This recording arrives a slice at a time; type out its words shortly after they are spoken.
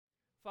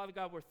Father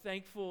God, we're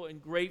thankful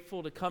and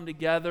grateful to come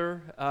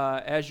together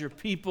as your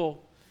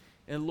people,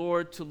 and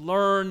Lord, to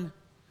learn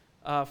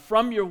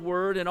from your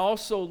word and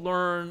also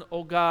learn,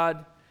 oh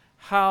God,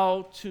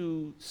 how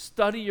to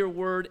study your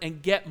word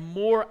and get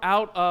more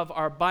out of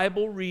our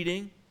Bible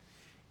reading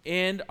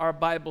and our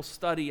Bible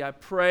study. I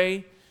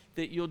pray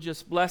that you'll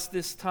just bless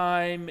this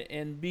time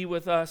and be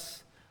with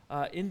us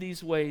in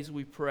these ways,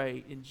 we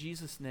pray. In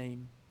Jesus'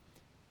 name,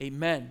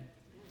 amen.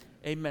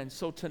 Amen.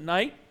 So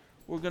tonight,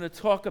 we're going to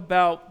talk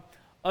about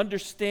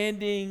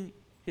understanding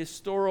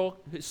historical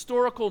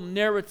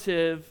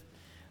narrative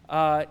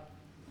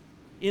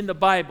in the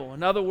Bible.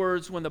 In other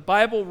words, when the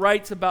Bible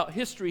writes about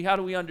history, how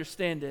do we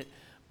understand it?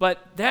 But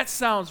that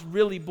sounds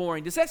really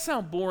boring. Does that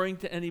sound boring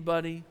to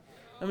anybody?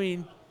 I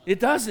mean, it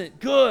doesn't.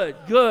 Good.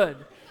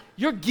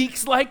 You're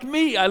geeks like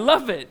me. I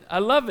love it.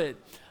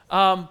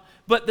 But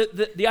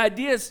the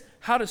idea is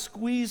how to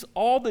squeeze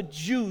all the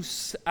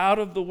juice out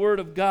of the Word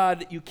of God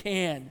that you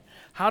can,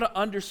 how to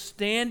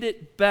understand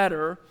it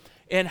better,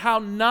 and how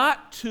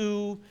not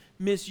to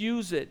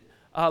misuse it.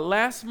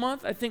 Last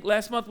month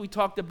we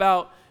talked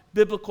about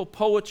biblical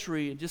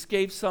poetry and just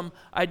gave some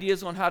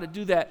ideas on how to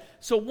do that.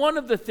 So one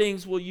of the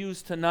things we'll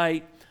use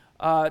tonight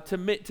to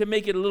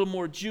make it a little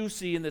more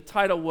juicy, and the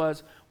title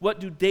was, "What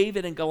Do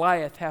David and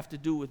Goliath Have to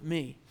Do with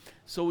Me?"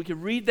 So we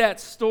can read that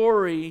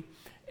story,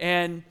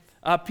 and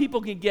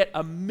people can get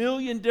a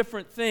million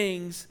different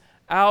things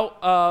out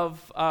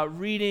of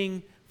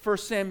reading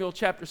 1 Samuel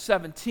chapter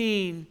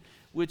 17,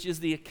 which is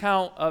the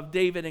account of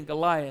David and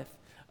Goliath.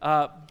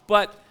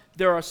 But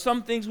there are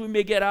some things we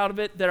may get out of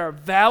it that are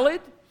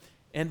valid,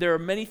 and there are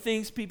many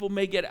things people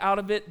may get out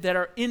of it that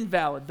are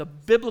invalid. The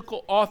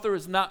biblical author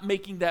is not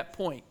making that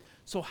point.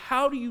 So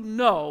how do you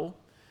know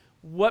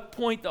what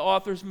point the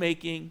author's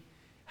making?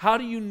 How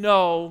do you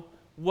know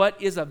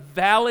what is a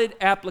valid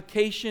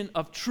application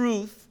of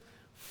truth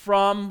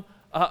from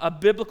a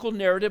biblical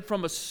narrative,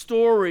 from a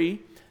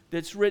story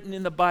that's written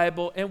in the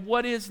Bible, and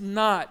what is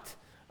not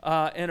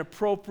an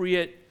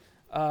appropriate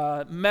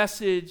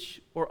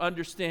message or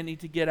understanding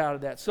to get out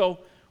of that? So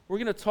we're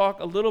going to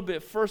talk a little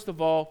bit, first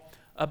of all,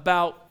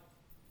 about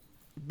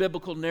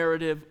biblical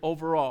narrative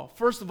overall.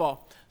 First of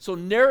all, so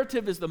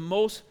narrative is the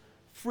most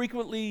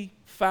frequently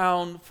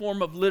found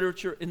form of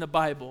literature in the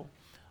Bible.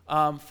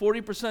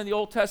 40% of the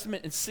Old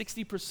Testament and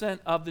 60%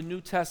 of the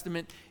New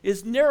Testament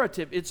is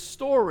narrative. It's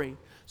story.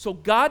 So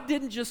God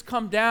didn't just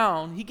come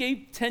down. He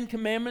gave 10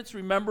 commandments,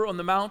 remember, on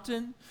the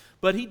mountain.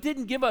 But he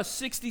didn't give us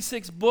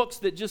 66 books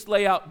that just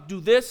lay out, do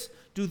this,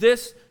 do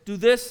this, do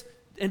this,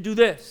 and do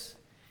this.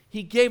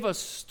 He gave us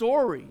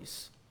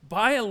stories.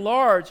 By and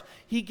large,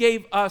 he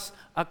gave us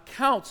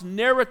accounts,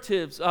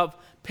 narratives of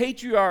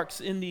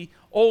patriarchs in the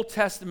Old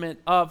Testament,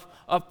 of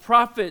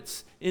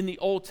prophets in the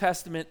Old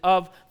Testament,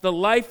 of the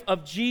life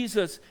of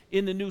Jesus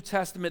in the New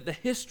Testament, the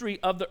history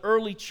of the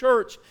early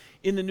church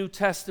in the New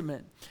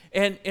Testament.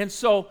 And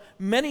so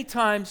many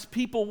times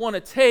people want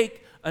to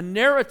take a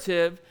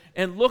narrative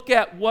and look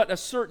at what a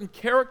certain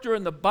character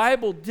in the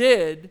Bible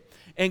did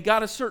and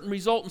got a certain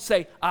result and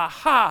say,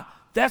 aha,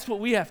 that's what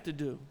we have to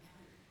do.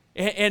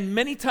 And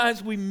many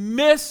times we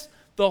miss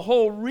the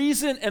whole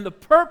reason and the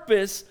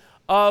purpose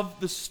of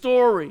the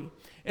story.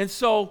 And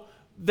so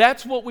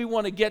that's what we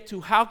want to get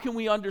to. How can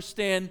we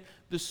understand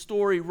the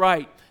story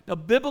right? Now,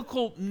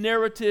 biblical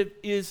narrative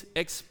is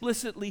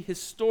explicitly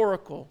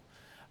historical.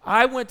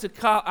 I went to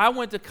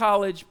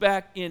college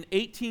back in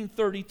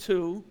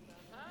 1832.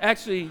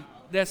 Actually,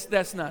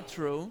 that's not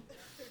true.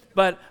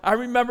 But I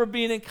remember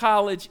being in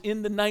college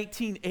in the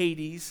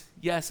 1980s.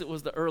 Yes, it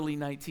was the early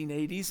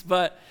 1980s.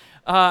 But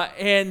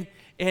and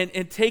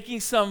taking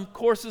some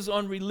courses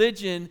on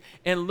religion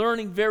and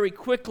learning very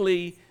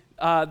quickly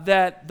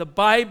that the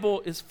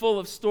Bible is full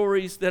of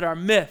stories that are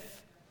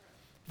myth.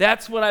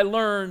 That's what I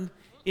learned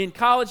in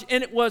college,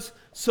 and it was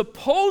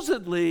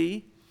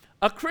supposedly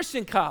a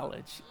Christian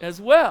college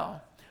as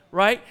well,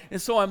 right?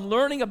 And so I'm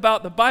learning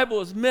about the Bible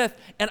as myth,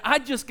 and I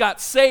just got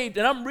saved,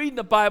 and I'm reading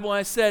the Bible, and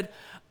I said,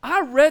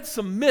 I read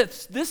some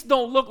myths. This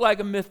don't look like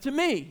a myth to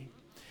me.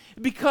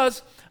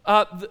 Because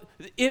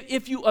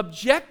if you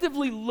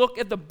objectively look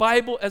at the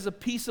Bible as a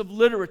piece of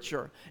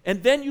literature,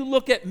 and then you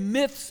look at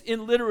myths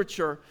in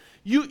literature,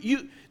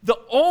 the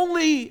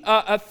only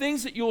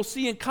things that you'll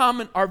see in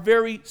common are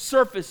very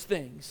surface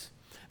things.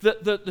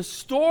 The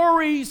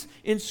stories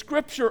in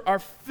Scripture are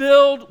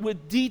filled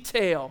with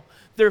detail.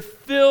 They're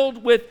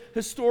filled with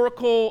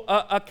historical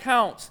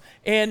accounts.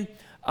 And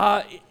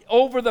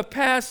over the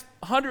past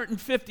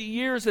 150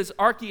 years, as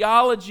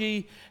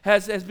archaeology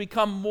has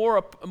become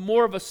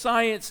more of a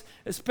science,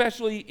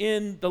 especially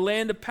in the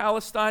land of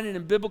Palestine and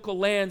in biblical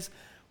lands,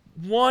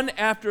 one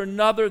after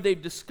another,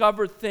 they've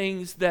discovered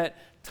things that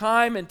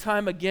time and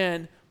time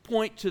again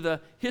point to the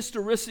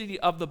historicity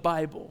of the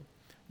Bible.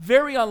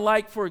 Very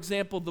unlike, for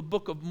example, the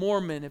Book of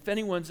Mormon. If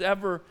anyone's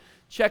ever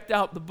checked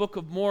out the Book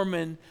of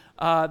Mormon,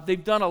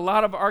 they've done a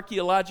lot of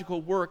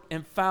archaeological work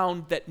and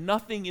found that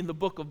nothing in the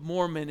Book of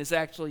Mormon is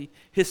actually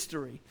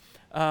history.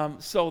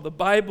 So the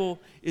Bible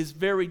is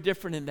very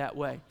different in that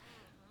way.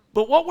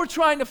 But what we're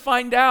trying to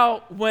find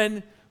out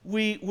when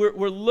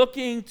we're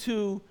looking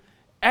to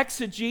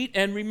exegete,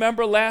 and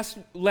remember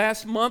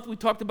last month we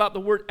talked about the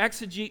word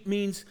exegete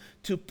means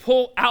to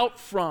pull out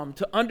from,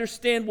 to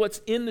understand what's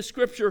in the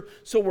Scripture,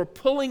 so we're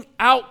pulling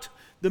out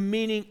the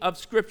meaning of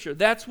Scripture.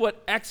 That's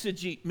what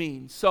exegete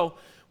means. So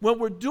when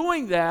we're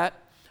doing that,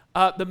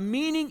 the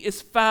meaning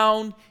is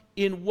found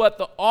in what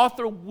the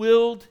author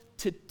willed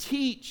to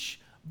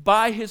teach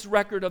by his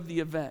record of the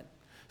event.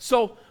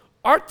 So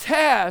your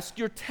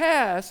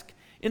task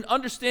in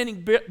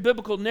understanding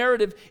biblical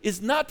narrative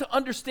is not to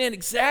understand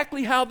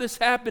exactly how this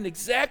happened,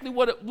 exactly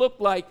what it looked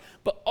like,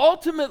 but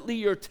ultimately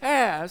your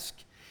task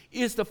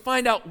is to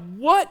find out,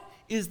 what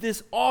is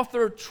this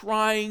author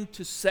trying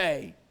to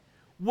say?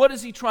 What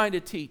is he trying to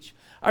teach?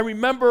 I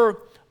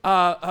remember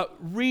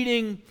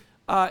reading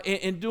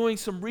and doing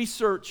some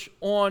research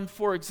on,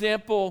 for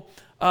example,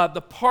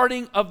 the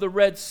parting of the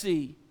Red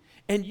Sea.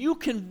 And you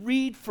can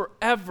read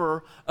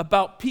forever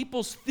about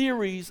people's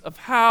theories of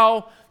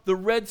how the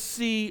Red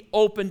Sea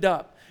opened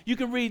up. You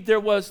can read there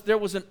was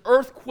an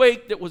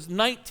earthquake that was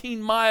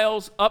 19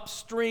 miles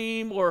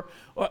upstream, or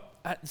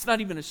it's not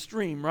even a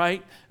stream,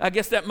 right? I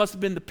guess that must have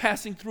been the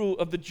passing through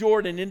of the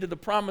Jordan into the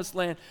Promised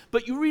Land.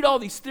 But you read all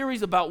these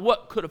theories about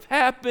what could have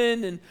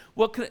happened and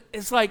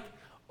it's like,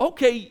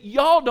 okay,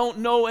 y'all don't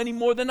know any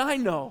more than I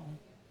know,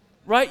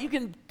 right? You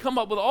can come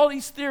up with all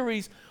these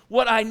theories.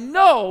 What I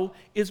know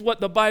is what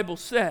the Bible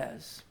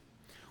says.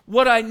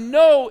 What I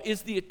know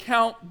is the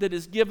account that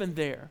is given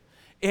there.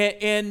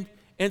 And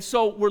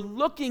so we're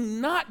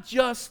looking not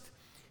just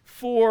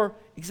for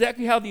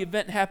exactly how the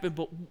event happened,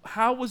 but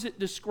how was it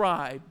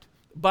described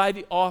by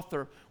the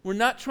author. We're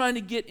not trying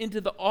to get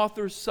into the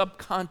author's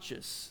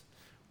subconscious.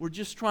 We're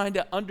just trying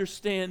to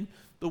understand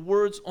the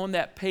words on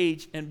that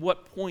page and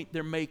what point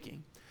they're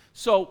making.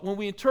 So when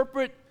we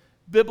interpret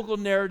biblical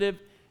narrative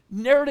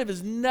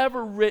is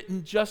never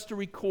written just to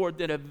record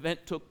that an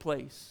event took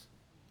place,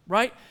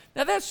 right?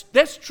 Now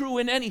that's true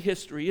in any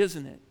history,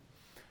 isn't it?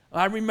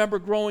 I remember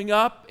growing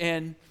up,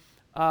 and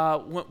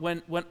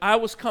when I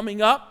was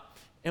coming up,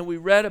 and we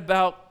read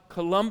about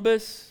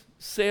Columbus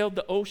sailed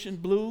the ocean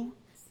blue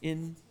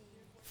in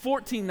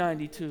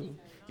 1492.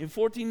 In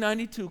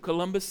 1492,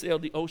 Columbus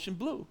sailed the ocean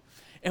blue.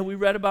 And we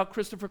read about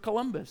Christopher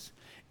Columbus.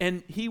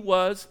 And he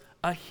was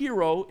a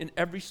hero in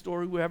every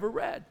story we ever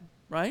read,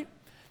 right?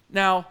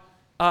 Now,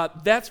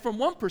 that's from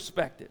one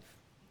perspective.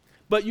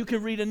 But you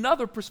can read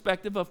another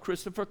perspective of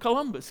Christopher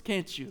Columbus,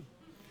 can't you?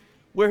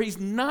 Where he's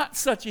not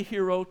such a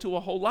hero to a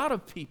whole lot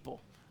of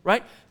people,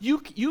 right? You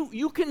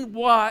can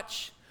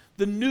watch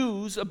the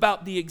news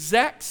about the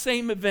exact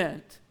same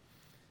event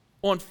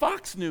on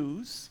Fox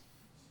News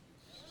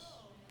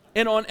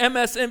and on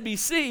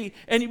MSNBC,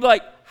 and you'd be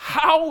like,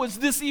 how is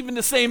this even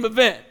the same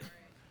event,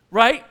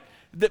 right?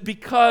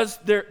 Because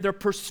their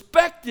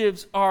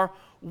perspectives are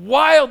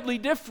wildly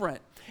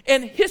different.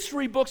 And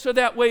history books are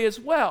that way as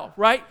well,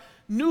 right?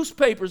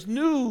 Newspapers,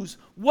 news,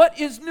 what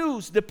is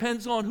news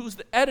depends on who's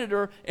the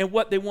editor and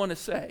what they want to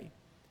say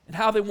and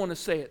how they want to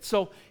say it.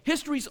 So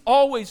history's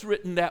always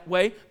written that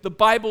way. The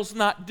Bible's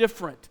not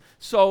different.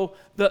 So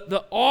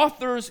the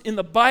authors in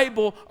the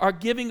Bible are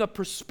giving a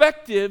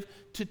perspective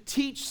to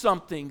teach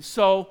something.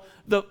 So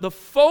the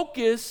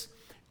focus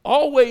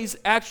always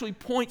actually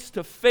points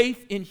to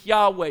faith in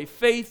Yahweh,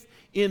 faith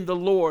in the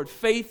Lord,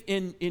 faith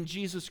in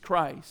Jesus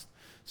Christ.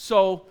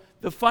 So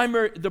the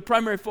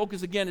primary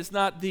focus, again, is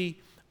not the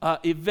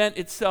event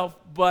itself,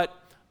 but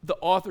the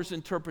author's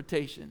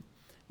interpretation.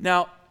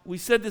 Now, we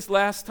said this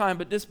last time,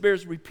 but this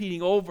bears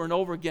repeating over and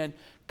over again.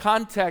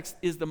 Context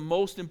is the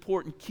most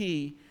important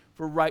key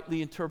for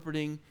rightly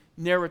interpreting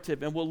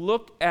narrative. And we'll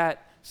look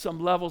at some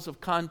levels of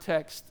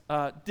context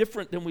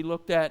different than we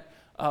looked at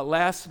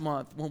last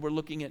month when we're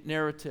looking at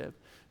narrative.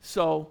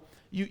 So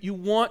you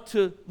want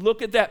to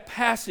look at that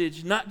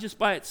passage not just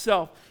by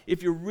itself.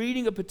 If you're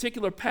reading a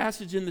particular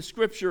passage in the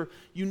Scripture,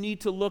 you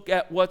need to look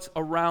at what's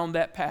around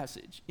that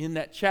passage, in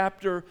that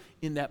chapter,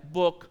 in that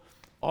book,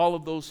 all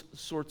of those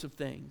sorts of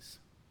things.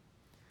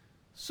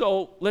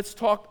 So let's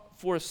talk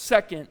for a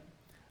second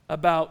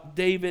about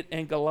David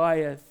and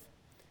Goliath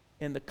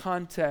and the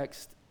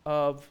context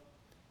of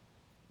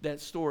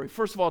that story.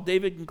 First of all,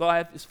 David and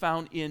Goliath is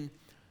found in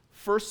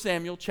 1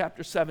 Samuel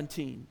chapter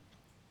 17.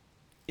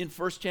 In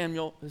 1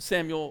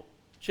 Samuel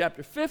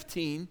chapter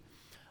 15,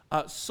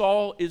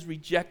 Saul is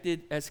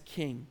rejected as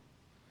king.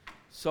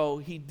 So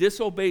he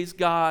disobeys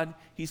God,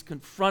 he's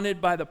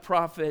confronted by the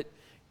prophet,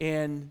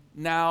 and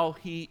now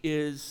he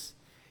is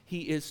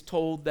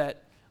told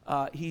that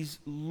he's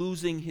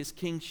losing his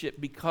kingship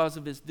because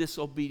of his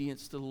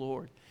disobedience to the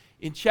Lord.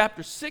 In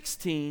chapter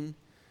 16,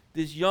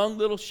 this young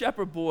little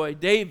shepherd boy,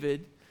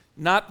 David,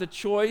 not the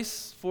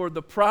choice for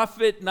the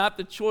prophet, not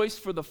the choice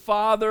for the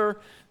father,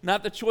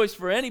 not the choice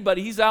for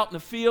anybody. He's out in the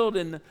field,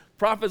 and the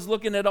prophet's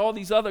looking at all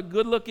these other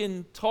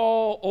good-looking,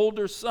 tall,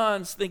 older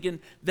sons thinking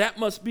that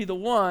must be the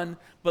one,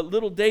 but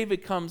little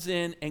David comes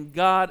in and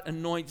God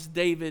anoints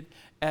David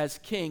as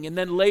king. And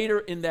then later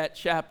in that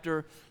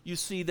chapter, you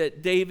see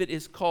that David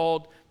is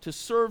called to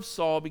serve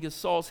Saul because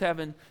Saul's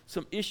having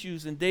some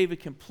issues and David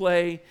can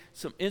play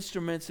some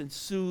instruments and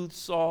soothe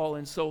Saul.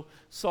 And so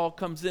Saul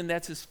comes in,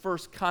 that's his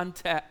first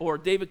contact, or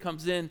David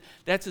comes in,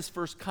 that's his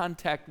first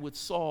contact with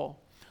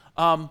Saul.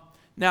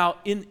 Now,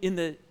 in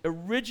the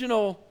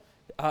original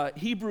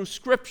Hebrew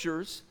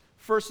scriptures,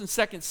 1st and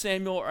 2nd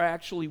Samuel are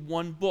actually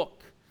one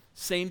book.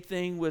 Same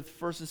thing with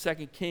 1st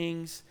and 2nd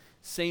Kings,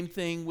 same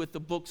thing with the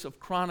books of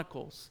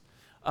Chronicles.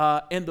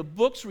 And the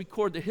books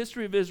record the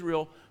history of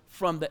Israel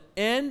from the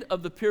end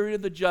of the period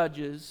of the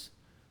Judges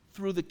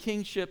through the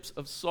kingships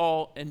of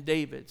Saul and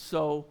David.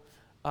 So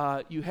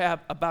you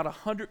have about a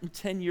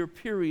 110-year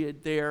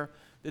period there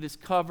that is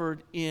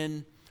covered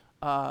in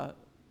 1st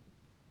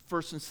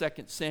and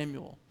 2nd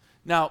Samuel.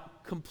 Now,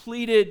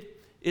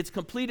 it's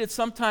completed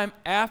sometime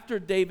after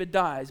David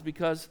dies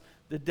because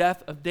the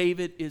death of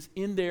David is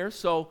in there.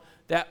 So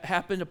that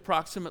happened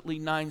approximately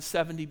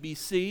 970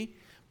 BC.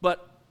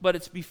 But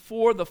it's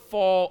before the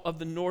fall of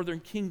the northern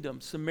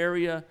kingdom.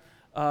 Samaria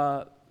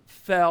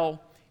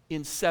fell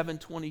in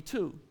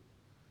 722.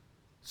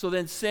 So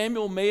then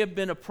Samuel may have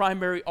been a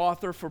primary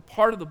author for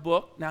part of the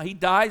book. Now, he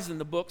dies in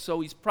the book,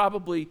 so he's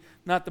probably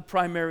not the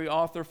primary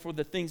author for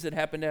the things that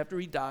happened after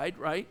he died,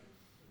 right?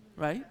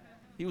 Right?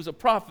 He was a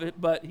prophet,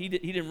 but he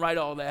didn't write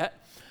all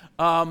that.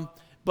 And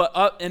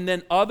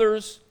then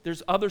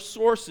there's other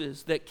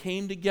sources that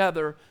came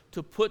together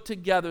to put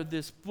together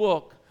this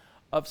book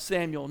of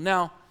Samuel.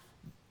 Now,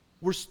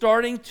 we're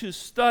starting to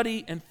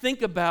study and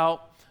think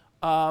about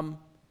 1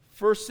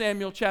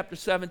 Samuel chapter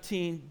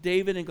 17,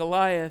 David and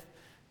Goliath.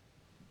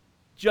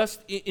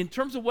 Just in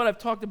terms of what I've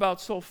talked about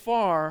so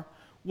far,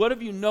 what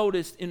have you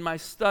noticed in my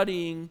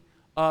studying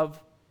of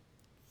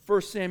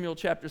 1 Samuel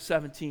chapter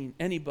 17?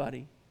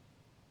 Anybody?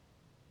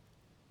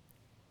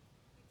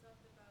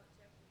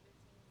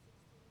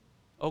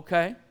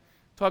 Okay.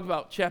 Talk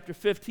about chapter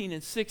 15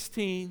 and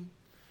 16.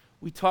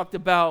 We talked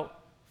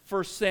about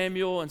 1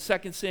 Samuel and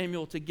 2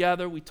 Samuel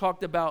together. We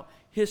talked about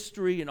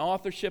history and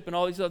authorship and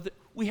all these other things.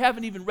 We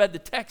haven't even read the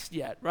text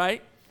yet,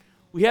 right?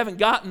 We haven't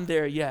gotten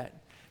there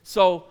yet.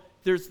 So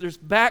there's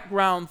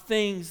background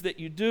things that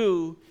you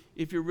do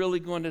if you're really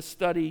going to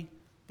study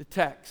the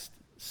text.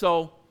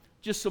 So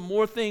just some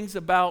more things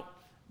about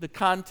the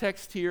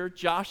context here.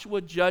 Joshua,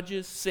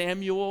 Judges,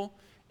 Samuel,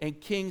 and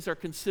Kings are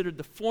considered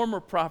the former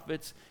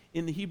prophets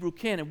in the Hebrew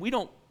canon. We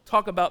don't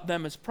talk about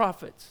them as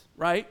prophets,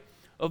 right?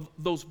 Of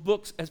those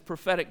books as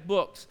prophetic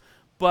books.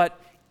 But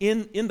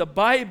in the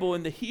Bible,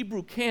 in the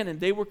Hebrew canon,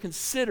 they were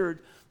considered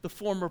the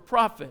former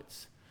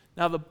prophets.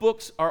 Now, the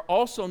books are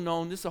also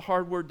known, this is a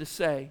hard word to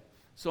say,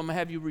 so I'm going to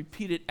have you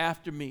repeat it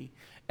after me,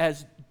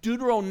 as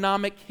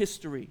Deuteronomic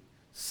history.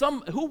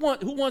 Who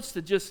wants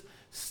to just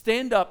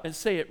stand up and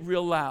say it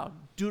real loud?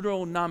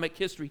 Deuteronomic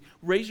history.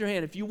 Raise your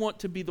hand if you want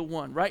to be the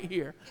one, right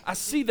here. I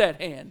see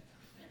that hand.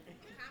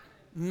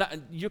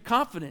 You're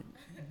confident.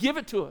 Give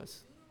it to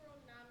us.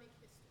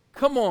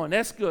 Come on,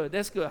 that's good.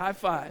 That's good. High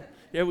five.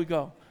 There we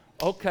go.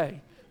 Okay.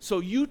 So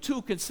you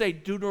too can say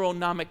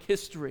Deuteronomic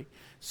history.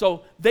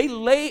 So they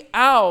lay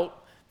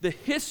out the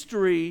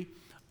history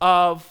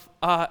of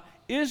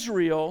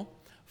Israel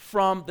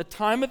from the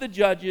time of the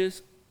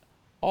Judges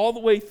all the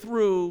way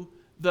through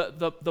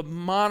the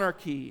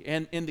monarchy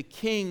and the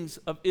kings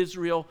of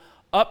Israel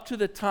up to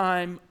the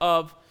time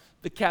of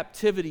the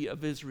captivity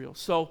of Israel.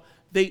 So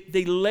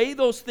they lay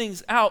those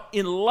things out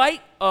in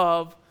light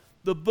of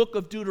the book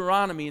of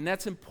Deuteronomy, and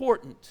that's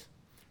important.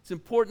 It's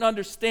important to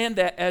understand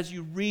that as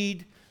you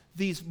read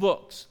these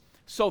books.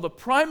 So the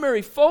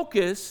primary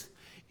focus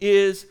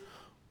is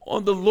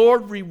on the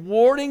Lord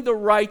rewarding the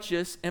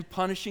righteous and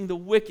punishing the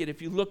wicked.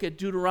 If you look at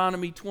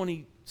Deuteronomy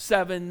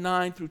 27,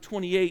 9 through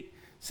 28,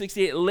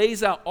 68, it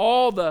lays out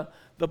all the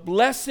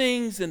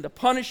blessings and the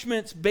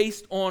punishments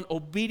based on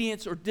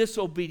obedience or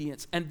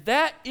disobedience. And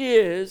that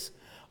is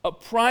a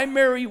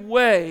primary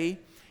way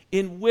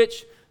in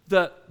which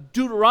the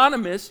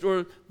Deuteronomist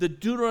or the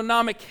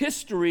Deuteronomic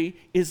history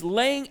is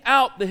laying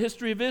out the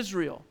history of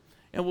Israel.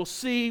 And we'll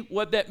see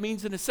what that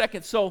means in a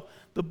second. So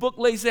the book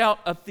lays out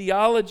a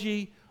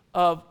theology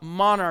of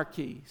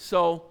monarchy.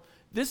 So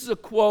this is a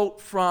quote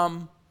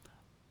from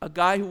a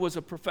guy who was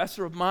a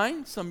professor of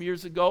mine some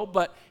years ago,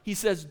 but he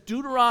says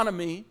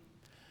Deuteronomy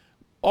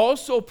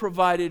also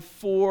provided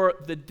for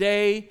the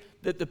day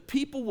that the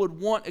people would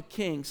want a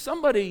king.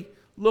 Somebody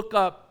look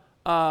up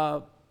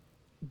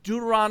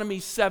Deuteronomy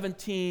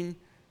 17,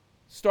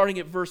 starting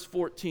at verse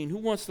 14. Who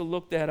wants to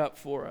look that up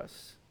for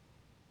us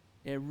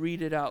and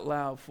read it out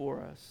loud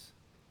for us?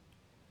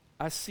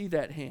 I see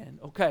that hand.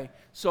 Okay,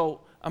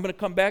 so I'm going to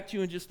come back to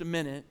you in just a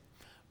minute.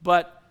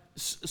 But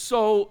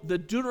so the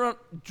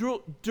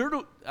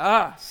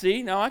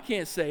see, now I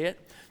can't say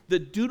it. The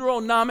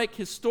Deuteronomic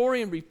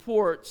historian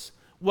reports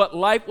what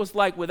life was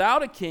like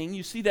without a king.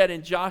 You see that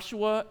in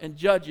Joshua and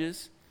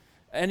Judges.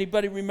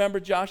 Anybody remember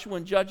Joshua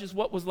and Judges?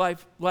 What was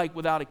life like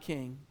without a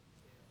king?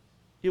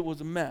 it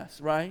was a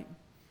mess, right?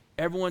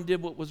 Everyone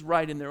did what was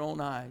right in their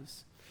own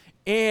eyes.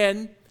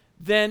 And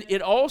then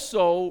it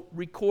also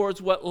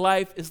records what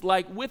life is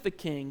like with a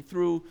king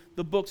through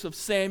the books of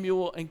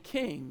Samuel and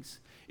Kings.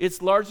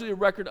 It's largely a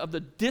record of the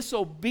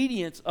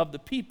disobedience of the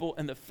people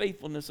and the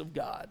faithfulness of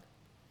God,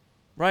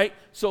 right?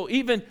 So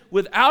even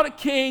without a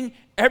king,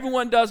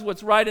 everyone does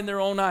what's right in their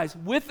own eyes.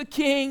 With a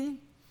king,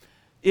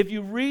 if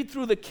you read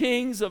through the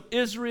kings of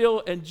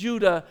Israel and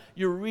Judah,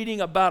 you're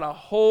reading about a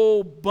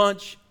whole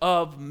bunch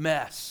of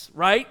mess,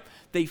 right?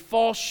 They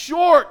fall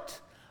short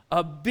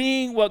of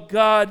being what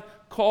God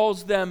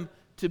calls them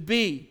to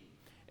be.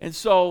 And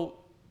so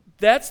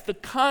that's the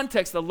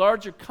context, the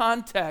larger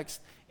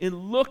context in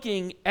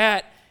looking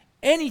at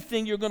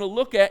anything you're going to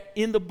look at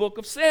in the book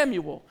of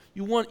Samuel.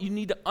 You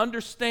need to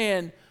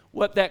understand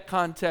what that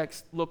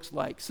context looks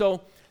like.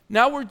 So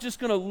now we're just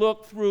going to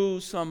look through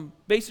some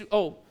basic,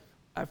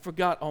 I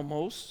forgot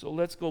almost, so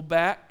let's go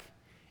back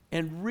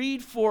and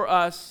read for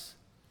us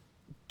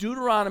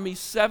Deuteronomy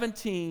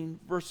 17,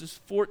 verses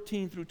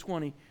 14 through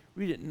 20.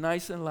 Read it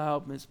nice and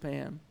loud, Ms.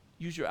 Pam.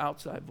 Use your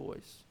outside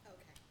voice.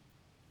 Okay.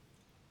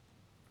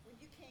 When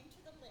you came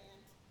to the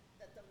land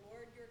that the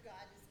Lord your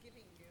God is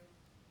giving you,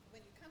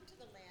 when you come to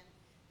the land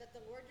that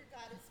the Lord your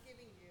God is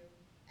giving you,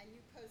 and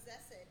you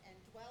possess it and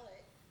dwell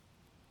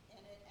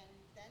in it, and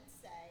then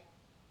say,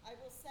 I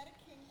will set a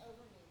king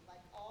over me,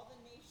 like all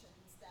the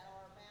nations that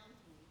are around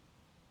me.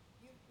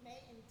 You may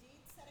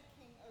indeed set a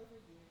king over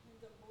you, whom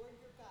the Lord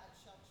your God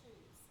shall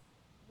choose.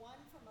 One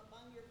from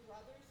among your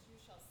brothers you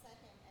shall set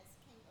him as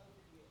king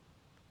over you.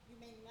 You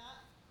may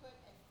not put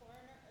a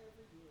foreigner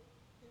over you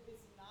who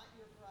is not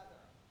your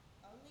brother.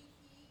 Only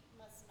he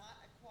must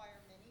not acquire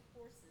many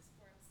horses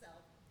for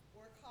himself,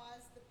 or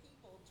cause the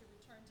people to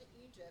return to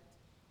Egypt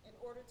in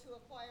order to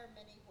acquire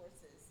many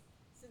horses.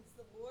 Since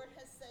the Lord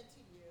has said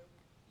to you,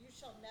 you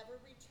shall never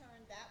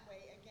return that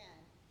way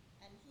again.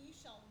 And he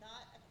shall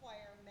not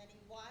acquire many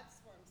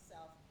wives for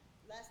himself,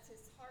 lest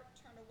his heart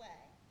turn away.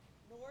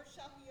 Nor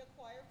shall he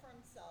acquire for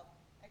himself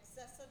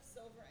excessive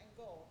silver and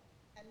gold.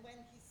 And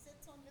when he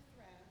sits on the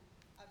throne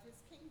of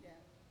his kingdom,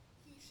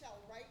 he shall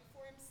write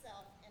for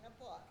himself in a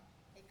book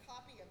a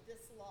copy of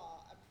this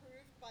law,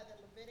 approved by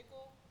the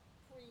Levitical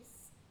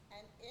priests,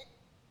 and it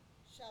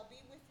shall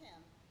be with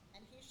him,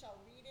 and he shall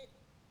read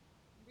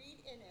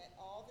in it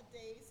all the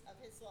days of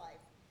his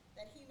life,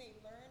 that he may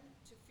learn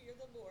to fear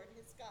the Lord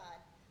his God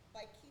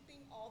by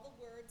keeping all the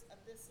words of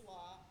this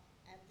law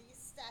and these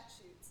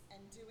statutes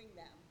and doing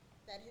them,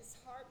 that his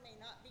heart may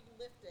not be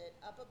lifted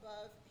up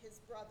above his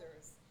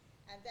brothers,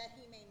 and that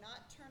he may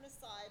not turn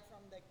aside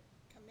from the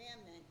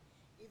commandment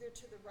either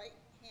to the right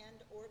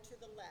hand or to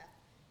the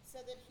left, so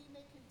that he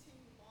may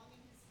continue long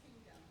in his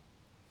kingdom,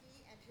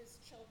 he and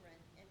his children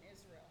in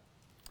Israel.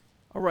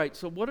 All right,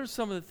 so what are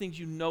some of the things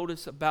you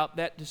notice about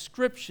that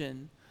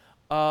description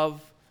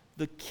of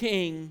the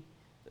king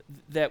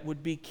that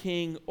would be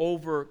king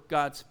over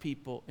God's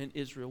people in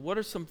Israel? What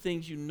are some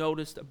things you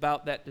noticed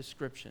about that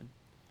description?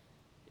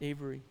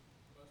 Avery?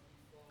 Must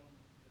be from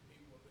the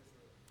people of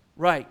Israel.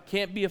 Right,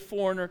 can't be a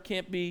foreigner,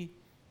 can't be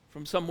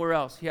from somewhere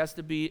else. He has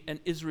to be an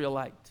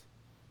Israelite.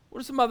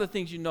 What are some other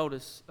things you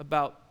notice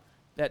about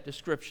that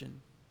description?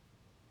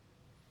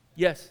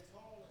 Yes?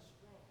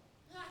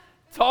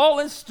 Tall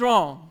and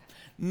strong.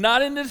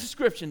 Not in the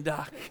description,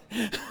 Doc.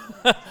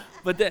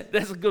 But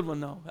that's a good one,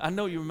 though. I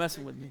know you were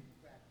messing with me.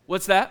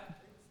 What's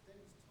that?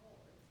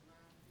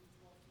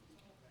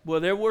 Well,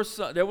 there were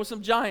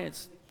some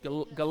giants.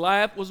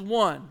 Goliath was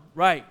one,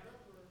 right?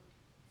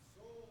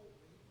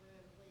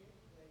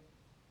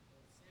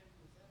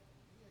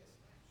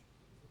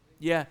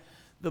 Yeah,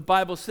 the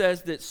Bible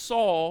says that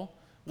Saul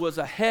was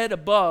a head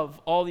above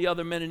all the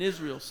other men in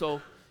Israel.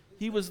 So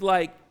he was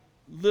like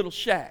little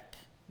Shaq.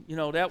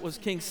 That was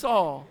King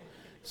Saul.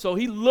 So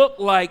he looked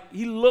like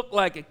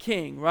a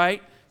king,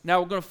 right?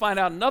 Now we're going to find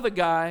out another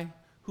guy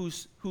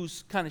who's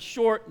kind of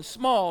short and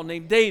small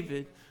named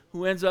David,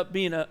 who ends up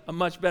being a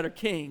much better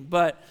king.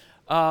 But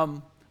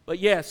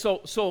yeah,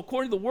 so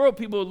according to the world,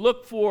 people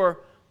look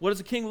for what does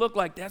a king look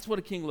like? That's what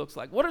a king looks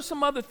like. What are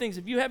some other things?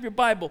 If you have your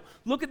Bible,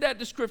 look at that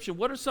description.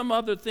 What are some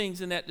other things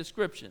in that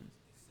description?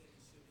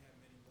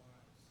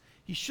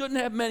 He shouldn't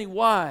have many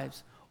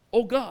wives.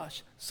 Oh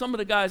gosh, some of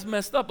the guys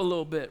messed up a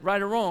little bit,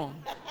 right or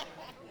wrong.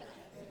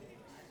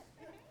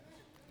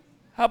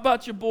 How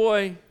about your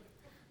boy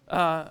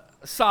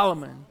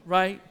Solomon,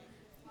 right?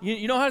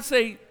 You know how to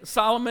say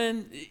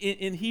Solomon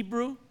in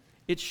Hebrew?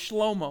 It's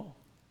Shlomo.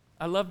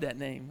 I love that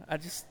name.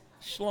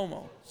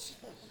 Shlomo.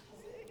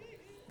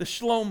 The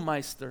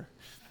Shlommeister.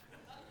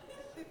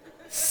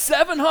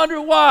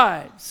 700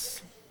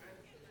 wives.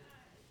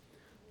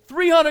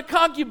 300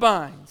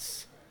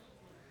 concubines.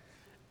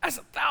 That's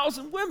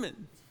 1,000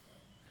 women.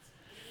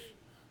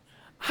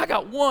 I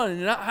got one,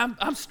 and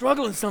I'm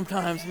struggling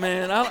sometimes,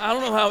 man. I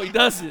don't know how he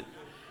does it.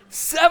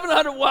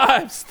 700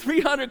 wives,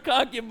 300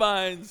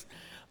 concubines.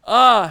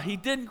 He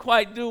didn't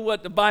quite do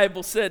what the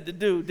Bible said to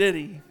do, did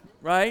he?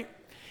 Right?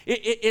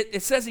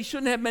 It says he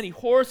shouldn't have many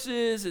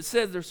horses. It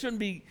says there shouldn't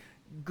be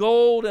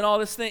gold and all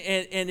this thing.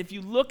 And if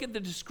you look at the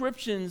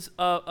descriptions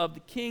of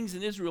the kings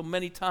in Israel,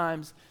 many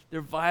times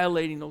they're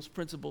violating those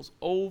principles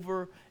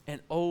over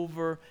and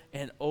over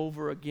and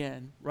over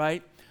again,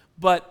 right?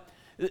 But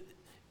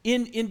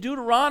in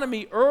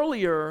Deuteronomy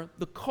earlier,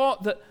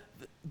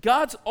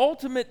 God's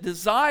ultimate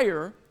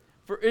desire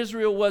for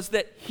Israel was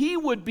that he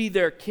would be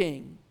their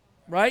king,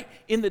 right?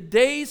 In the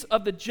days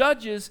of the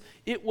judges,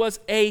 it was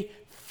a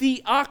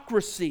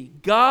theocracy.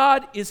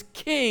 God is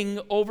king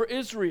over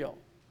Israel,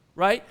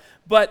 right?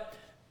 But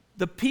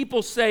the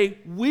people say,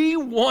 we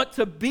want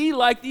to be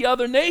like the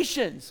other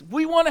nations.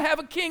 We want to have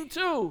a king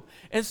too.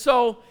 And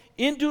so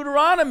in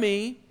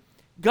Deuteronomy,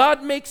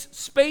 God makes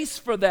space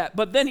for that,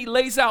 but then he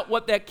lays out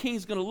what that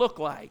king's going to look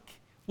like,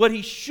 what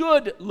he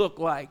should look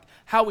like,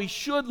 how he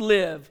should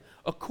live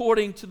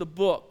according to the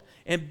book,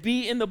 and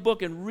be in the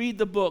book and read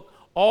the book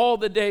all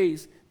the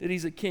days that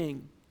he's a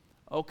king.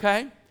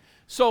 Okay?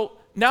 So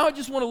now I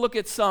just want to look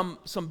at some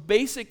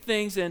basic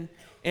things, and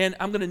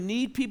I'm going to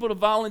need people to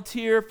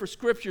volunteer for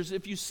scriptures.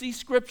 If you see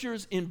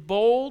scriptures in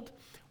bold,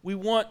 we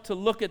want to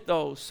look at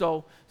those.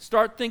 So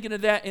start thinking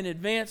of that in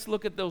advance.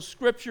 Look at those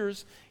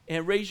scriptures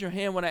and raise your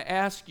hand when I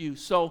ask you.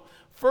 So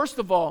first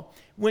of all,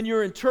 when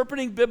you're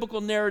interpreting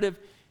biblical narrative,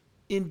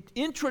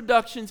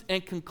 introductions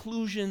and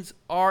conclusions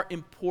are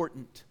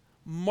important.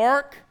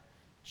 Mark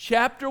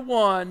chapter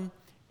 1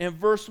 and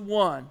verse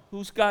 1.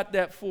 Who's got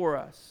that for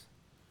us?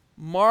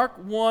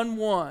 Mark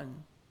 1:1.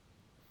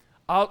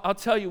 I'll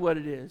tell you what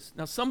it is.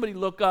 Now somebody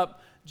look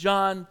up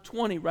John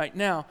 20 right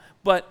now.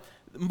 But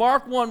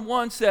Mark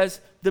 1:1 says,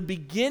 the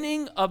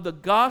beginning of the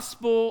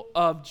gospel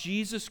of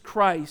Jesus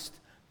Christ,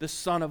 the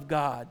Son of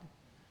God.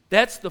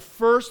 That's the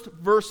first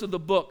verse of the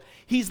book.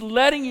 He's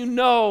letting you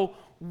know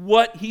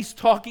what he's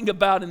talking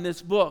about in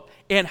this book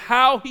and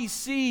how he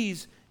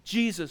sees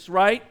Jesus,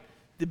 right?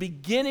 The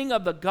beginning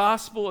of the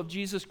gospel of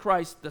Jesus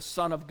Christ, the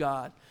Son of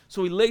God.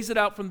 So he lays it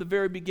out from the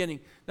very beginning.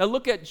 Now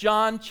look at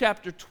John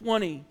chapter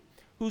 20.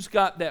 Who's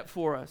got that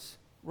for us?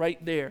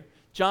 Right there.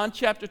 John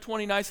chapter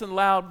 20, nice and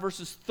loud,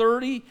 verses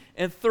 30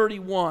 and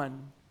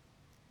 31.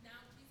 Now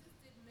Jesus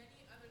did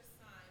many other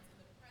signs in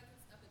the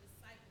presence of the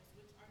disciples,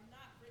 which are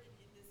not written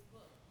in this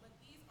book, but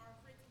these are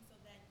written so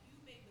that you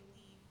may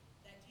believe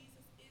that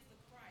Jesus is the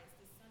Christ,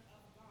 the Son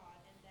of God,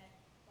 and that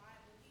by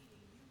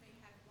believing you may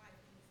have life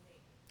in his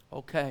name.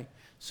 Okay,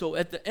 so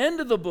at the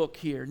end of the book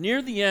here,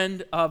 near the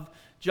end of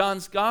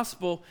John's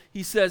gospel,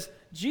 he says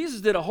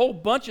Jesus did a whole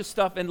bunch of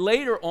stuff, and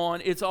later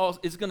on it's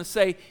going to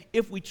say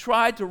if we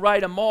tried to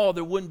write them all,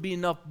 there wouldn't be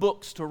enough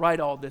books to write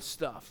all this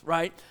stuff,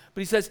 right?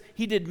 But he says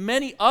he did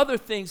many other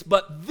things,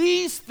 but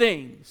these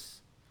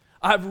things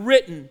I've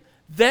written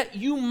that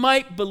you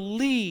might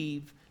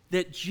believe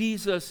that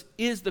Jesus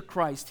is the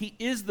Christ, he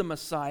is the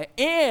Messiah,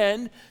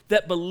 and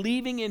that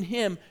believing in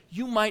him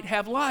you might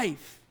have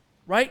life,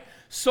 right?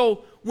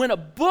 So when a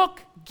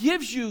book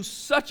gives you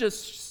such a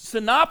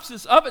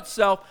synopsis of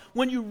itself,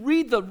 when you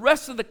read the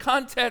rest of the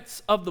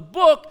contents of the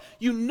book,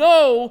 you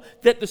know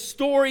that the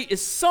story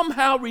is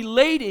somehow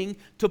relating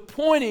to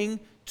pointing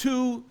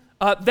to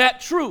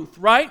that truth,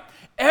 right?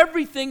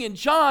 Everything in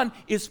John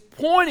is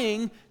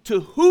pointing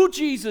to who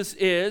Jesus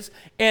is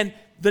and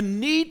the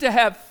need to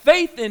have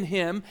faith in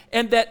him,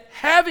 and that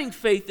having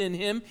faith in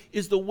him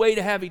is the way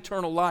to have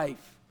eternal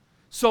life.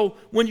 So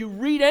when you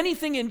read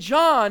anything in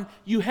John,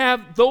 you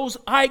have those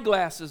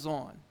eyeglasses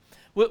on.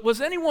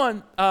 Was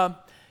anyone,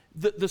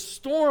 the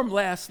storm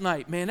last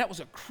night, man, that was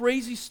a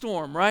crazy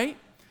storm, right?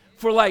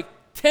 For like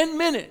 10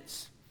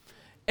 minutes.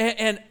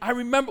 And I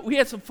remember we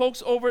had some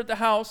folks over at the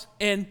house,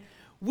 and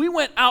we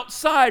went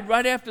outside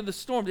right after the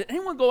storm. Did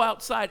anyone go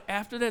outside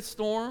after that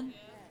storm?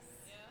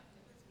 Yes.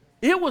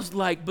 It was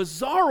like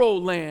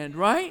bizarro land,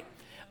 right?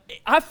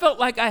 I felt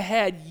like I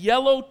had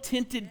yellow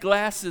tinted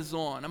glasses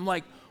on. I'm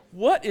like,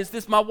 what is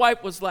this? My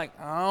wife was like,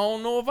 I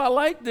don't know if I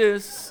like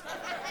this.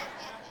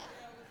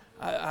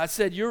 I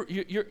said,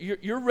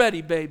 you're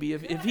ready, baby.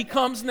 If he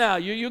comes now,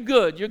 you're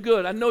good. You're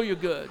good. I know you're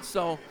good.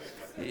 So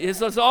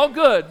it's all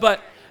good.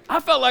 But I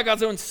felt like I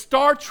was on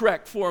Star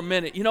Trek for a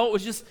minute. You know, it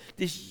was just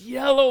this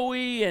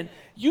yellowy, and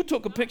you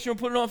took a picture and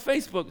put it on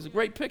Facebook. It was a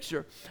great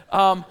picture.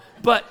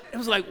 But it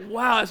was like,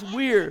 wow, it's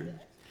weird.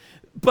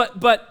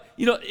 But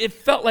you know, it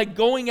felt like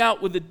going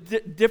out with the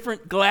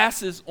different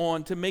glasses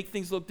on to make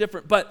things look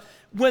different. But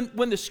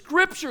when the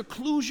scripture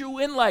clues you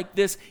in like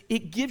this,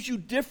 it gives you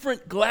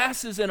different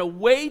glasses and a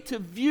way to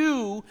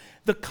view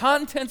the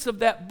contents of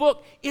that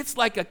book. It's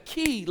like a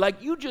key,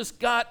 like you just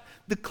got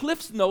the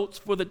Cliff's Notes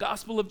for the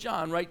Gospel of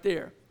John right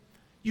there.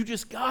 You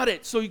just got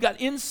it. So you got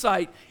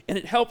insight, and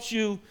it helps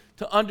you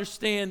to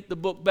understand the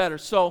book better.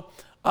 So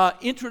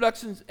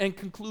introductions and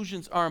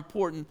conclusions are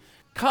important.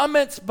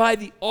 Comments by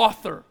the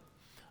author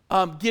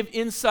give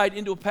insight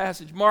into a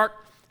passage.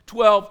 Mark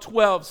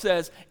 12:12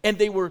 says, and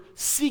they were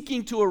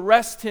seeking to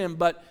arrest him,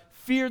 but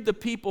feared the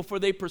people, for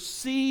they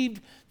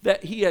perceived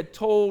that he had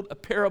told a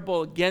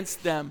parable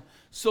against them.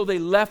 So they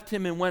left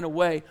him and went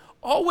away.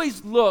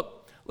 Always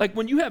look, like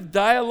when you have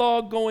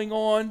dialogue going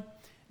on,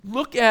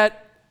 look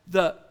at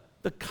the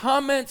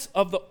comments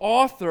of the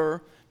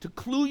author to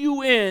clue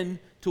you in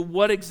to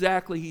what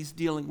exactly he's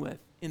dealing with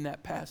in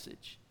that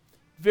passage.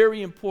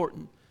 Very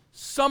important.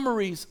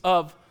 Summaries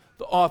of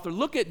the author.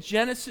 Look at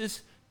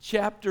Genesis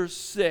chapter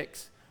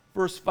 6,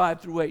 verse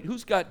 5 through 8.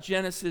 Who's got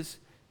Genesis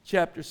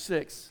chapter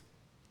 6?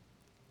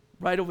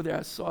 Right over there,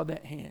 I saw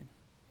that hand.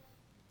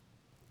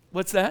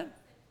 What's that?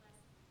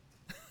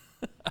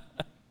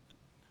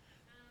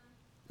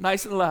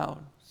 Nice and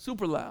loud,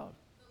 super loud.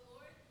 The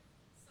Lord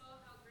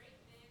saw how great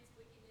man's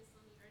wickedness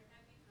on the earth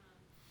had become,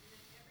 and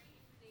that every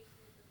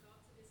inclination of the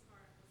thoughts of his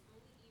heart was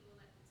only evil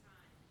at the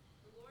time.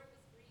 The Lord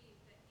was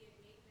grieved that he had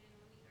made man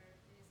on the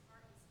earth, and his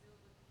heart was filled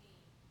with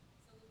pain.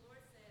 So the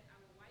Lord said, I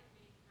will wipe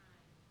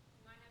mankind,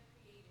 whom I have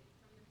created,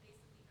 from the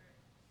face of the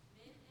earth,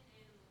 men and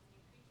animals and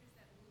creatures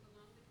that move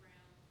along the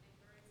ground, and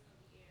birds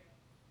of the air,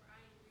 for I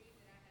am grieved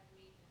that I have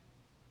made them.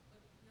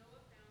 But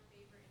Noah found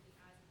favor in the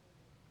eyes of the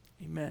Lord.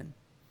 Amen.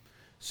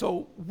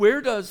 So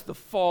where does the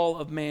fall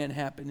of man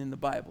happen in the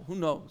Bible? Who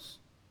knows?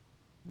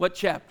 What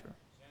chapter?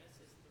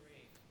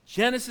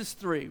 Genesis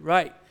 3,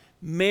 right.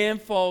 Man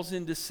falls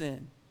into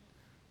sin.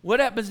 What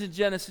happens in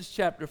Genesis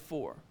chapter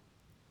 4?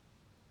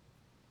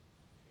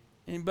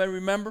 Anybody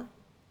remember?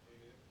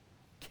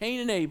 Cain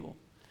and Abel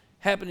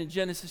happened in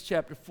Genesis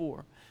chapter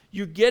 4.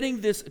 You're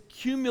getting this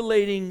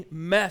accumulating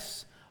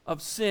mess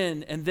of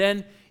sin. And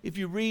then if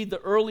you read the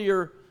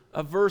earlier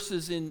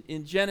verses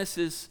in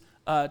Genesis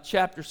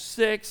chapter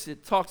 6,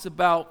 it talks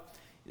about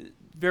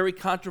very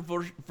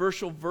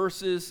controversial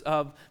verses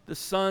of the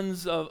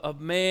sons of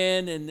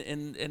man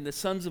and the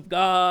sons of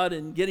God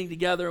and getting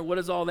together. What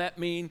does all that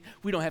mean?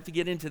 We don't have to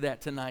get into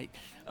that tonight.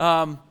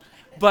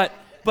 But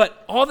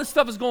all this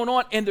stuff is going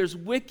on, and there's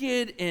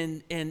wicked,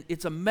 and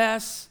it's a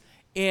mess.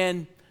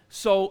 And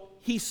so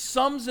he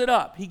sums it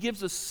up. He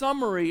gives a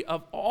summary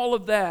of all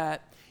of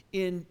that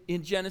in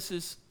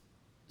Genesis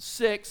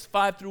 6,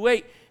 5 through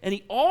 8. And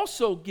he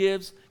also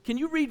gives, can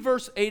you read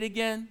verse 8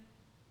 again?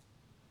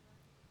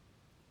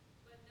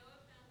 But Noah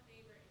found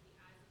favor in the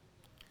eyes of the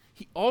Lord.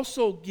 He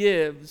also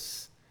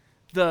gives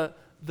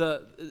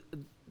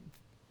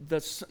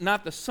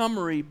not the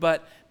summary,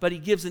 but he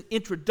gives an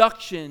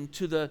introduction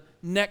to the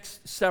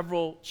next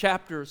several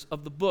chapters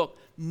of the book.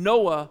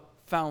 Noah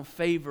found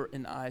favor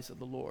in the eyes of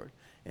the Lord.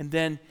 And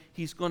then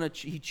he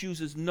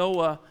chooses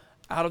Noah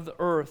out of the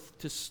earth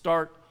to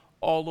start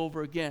all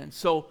over again.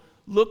 So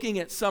looking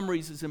at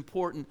summaries is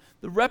important.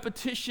 The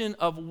repetition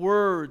of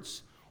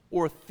words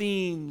or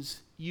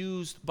themes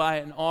used by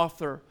an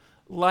author,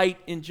 light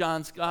in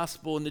John's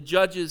gospel. In the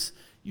Judges,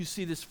 you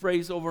see this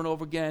phrase over and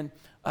over again,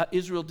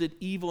 Israel did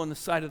evil in the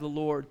sight of the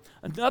Lord.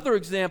 Another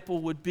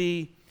example would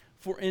be,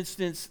 for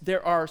instance,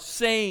 there are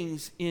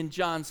sayings in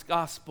John's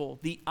gospel,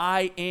 the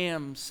I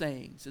am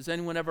sayings. Has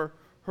anyone ever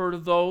heard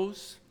of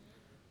those?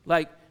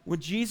 Like when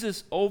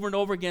Jesus over and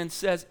over again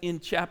says in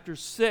chapter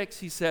 6,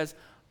 he says,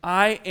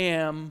 I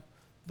am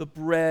the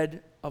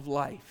bread of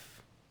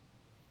life.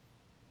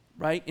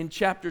 Right? In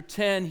chapter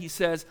 10, he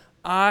says,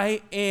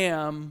 I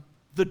am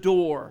the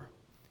door.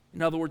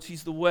 In other words,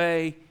 he's the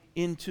way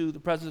into the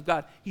presence of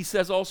God. He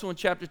says also in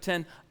chapter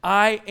 10,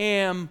 I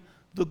am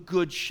the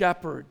good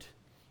shepherd.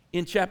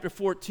 In chapter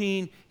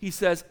 14, he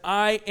says,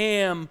 I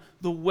am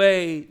the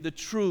way, the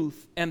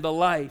truth, and the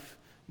life.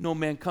 No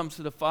man comes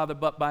to the Father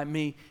but by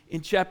me. In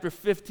chapter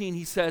 15,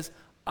 he says,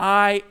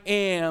 I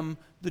am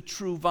the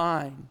true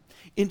vine.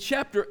 In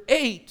chapter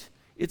 8,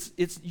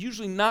 it's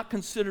usually not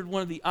considered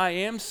one of the I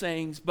am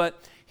sayings,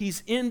 but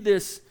he's in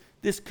this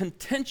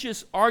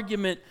contentious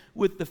argument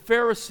with the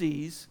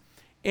Pharisees,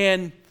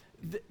 and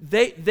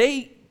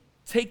they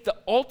take the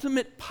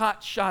ultimate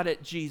pot shot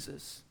at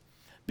Jesus,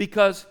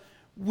 because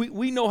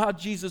we know how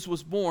Jesus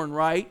was born,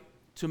 right?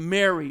 To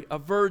Mary, a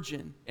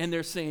virgin. And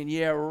they're saying,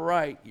 yeah,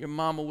 right, your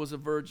mama was a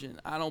virgin.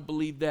 I don't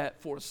believe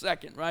that for a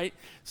second, right?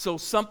 So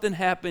something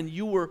happened.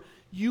 You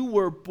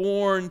were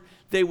born,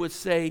 they would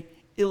say,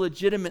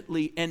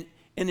 illegitimately. And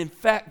in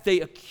fact,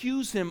 they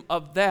accuse him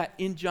of that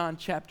in John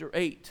chapter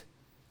 8.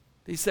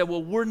 They said,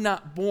 well, we're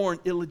not born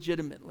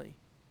illegitimately.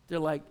 They're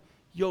like,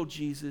 yo,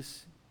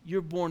 Jesus,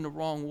 you're born the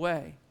wrong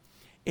way.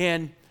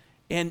 And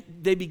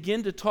they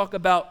begin to talk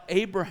about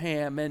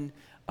Abraham, and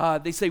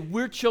they say,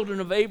 we're children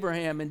of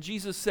Abraham. And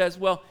Jesus says,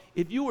 well,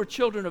 if you were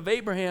children of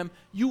Abraham,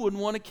 you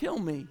wouldn't want to kill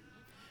me.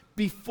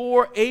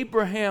 Before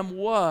Abraham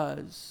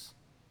was,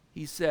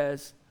 he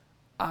says,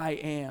 I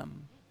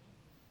am.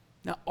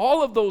 Now,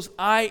 all of those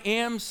I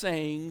am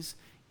sayings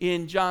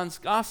in John's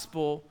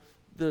gospel,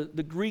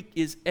 the Greek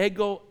is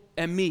ego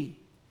eimi.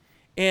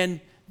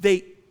 And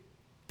they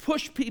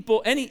push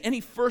people,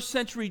 any first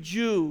century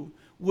Jew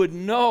would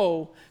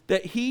know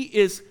that he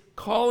is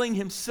calling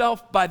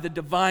himself by the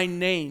divine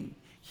name.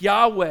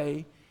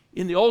 Yahweh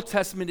in the Old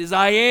Testament is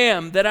I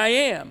am that I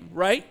am,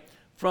 right?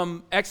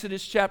 From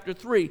Exodus chapter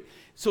 3.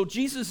 So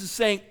Jesus is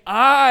saying,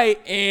 I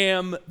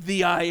am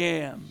the I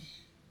am,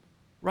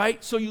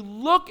 right? So you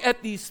look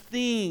at these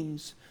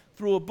themes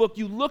through a book,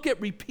 you look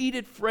at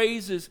repeated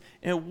phrases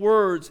and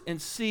words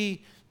and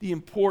see the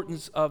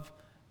importance of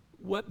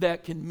what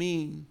that can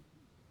mean,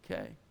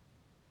 okay?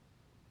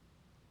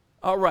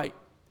 All right.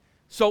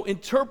 So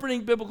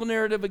interpreting biblical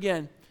narrative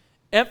again.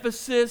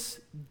 emphasis,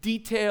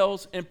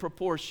 details, and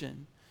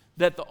proportion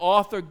that the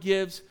author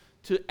gives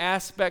to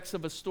aspects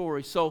of a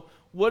story. So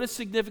what is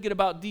significant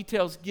about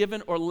details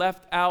given or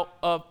left out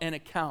of an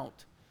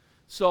account?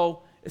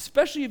 So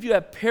especially if you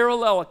have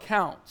parallel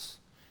accounts,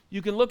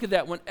 you can look at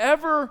that.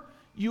 Whenever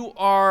you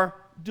are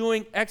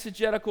doing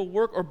exegetical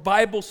work or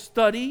Bible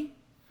study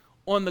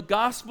on the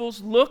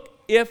Gospels,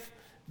 look if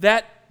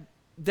that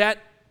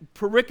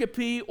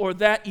pericope or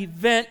that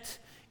event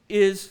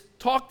is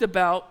talked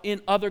about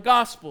in other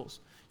Gospels.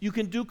 You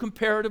can do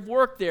comparative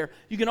work there.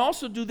 You can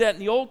also do that in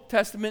the Old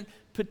Testament,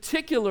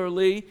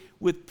 particularly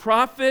with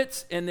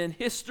prophets and then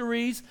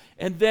histories,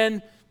 and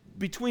then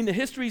between the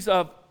histories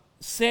of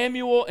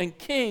Samuel and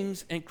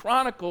Kings and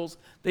Chronicles,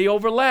 they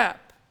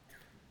overlap.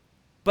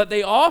 But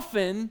they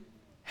often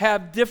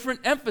have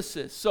different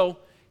emphasis. So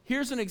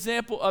here's an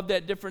example of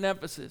that different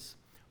emphasis.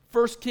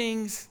 1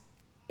 Kings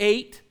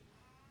 8,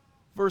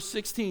 verse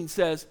 16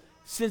 says,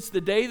 "Since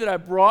the day that I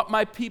brought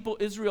my people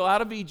Israel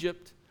out of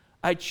Egypt,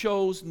 I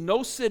chose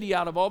no city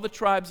out of all the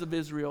tribes of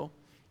Israel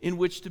in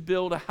which to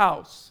build a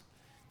house,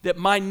 that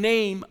my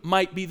name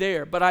might be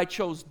there. But I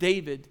chose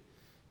David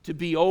to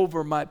be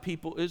over my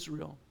people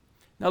Israel."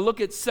 Now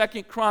look at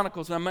 2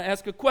 Chronicles. I'm going to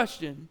ask a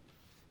question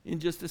in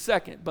just a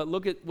second. But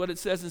look at what it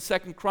says in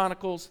 2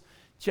 Chronicles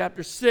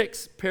chapter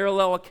 6,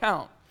 parallel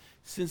account.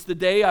 "Since the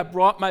day I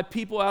brought my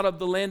people out of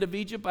the land of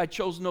Egypt, I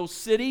chose no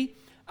city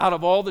out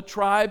of all the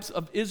tribes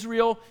of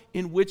Israel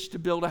in which to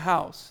build a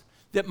house,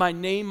 that my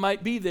name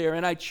might be there.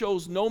 And I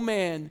chose no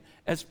man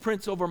as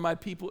prince over my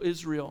people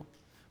Israel.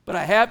 But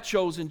I have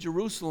chosen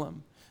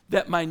Jerusalem,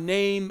 that my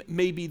name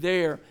may be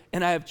there.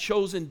 And I have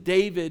chosen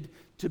David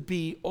to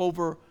be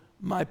over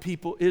my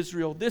people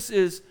Israel." This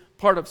is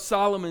part of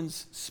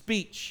Solomon's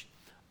speech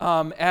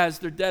as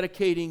they're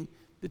dedicating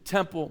the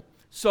temple.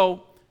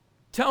 So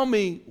tell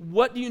me,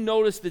 what do you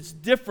notice that's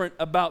different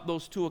about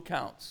those two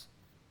accounts?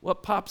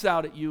 What pops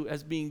out at you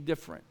as being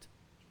different?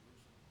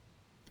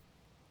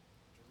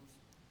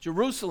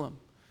 Jerusalem.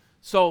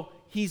 So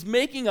he's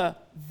making a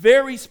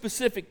very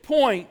specific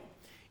point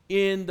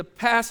in the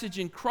passage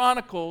in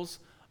Chronicles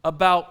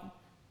about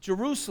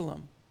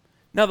Jerusalem.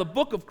 Now, the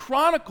book of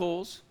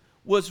Chronicles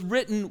was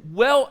written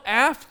well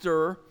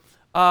after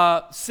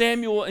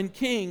Samuel and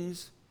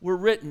Kings were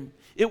written.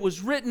 It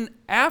was written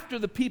after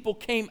the people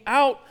came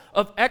out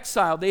of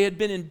exile. They had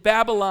been in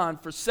Babylon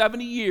for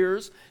 70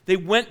 years. They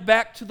went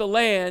back to the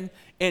land,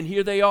 and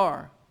here they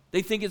are.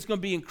 They think it's going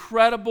to be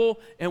incredible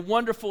and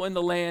wonderful in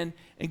the land,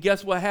 and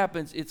guess what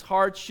happens? It's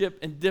hardship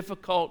and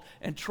difficult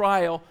and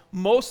trial,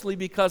 mostly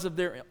because of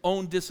their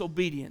own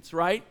disobedience,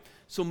 right?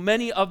 So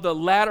many of the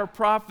latter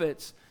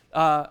prophets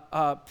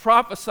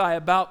prophesy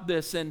about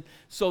this, and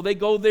so they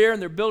go there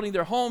and they're building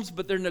their homes,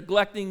 but they're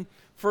neglecting,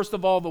 first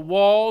of all, the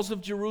walls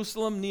of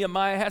Jerusalem.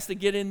 Nehemiah has to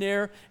get in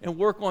there and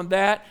work on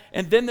that,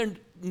 and then they're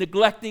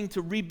neglecting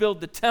to rebuild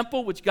the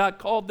temple, which God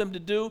called them to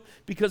do,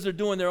 because they're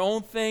doing their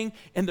own thing,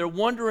 and they're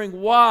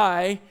wondering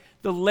why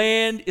the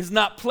land is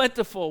not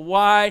plentiful,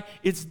 why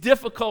it's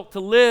difficult to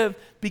live,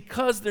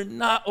 because they're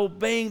not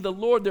obeying the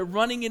Lord. They're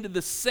running into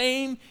the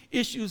same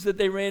issues that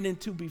they ran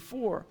into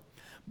before.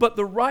 But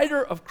the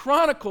writer of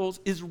Chronicles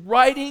is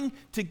writing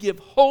to give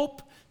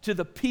hope to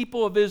the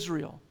people of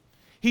Israel.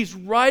 He's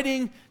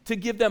writing to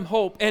give them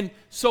hope. And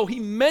so he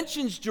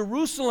mentions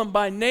Jerusalem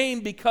by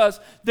name because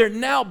they're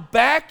now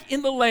back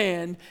in the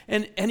land,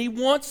 and he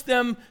wants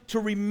them to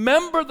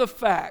remember the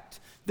fact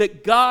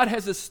that God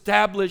has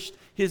established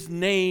his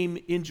name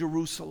in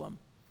Jerusalem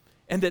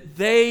and that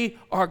they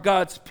are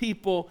God's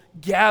people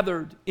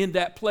gathered in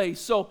that place.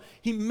 So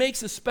he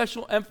makes a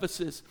special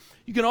emphasis.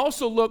 You can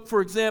also look,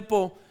 for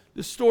example,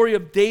 the story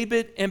of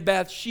David and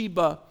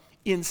Bathsheba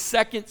in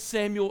 2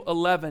 Samuel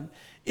 11.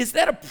 Is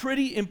that a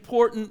pretty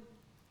important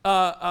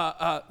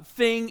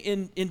thing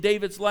in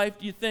David's life,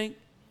 do you think?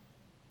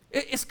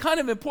 It's kind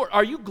of important.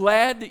 Are you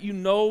glad that you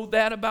know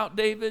that about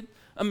David?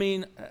 I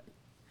mean,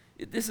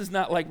 this is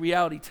not like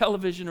reality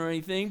television or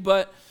anything,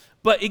 but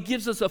it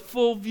gives us a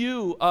full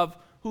view of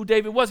who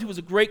David was. He was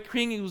a great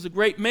king, he was a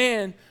great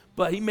man,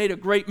 but he made a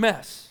great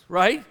mess,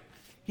 right?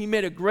 He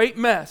made a great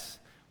mess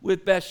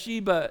with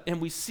Bathsheba,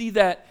 and we see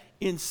that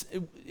in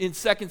 2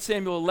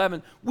 Samuel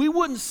 11. We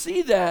wouldn't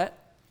see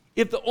that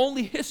if the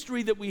only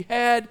history that we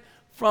had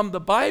from the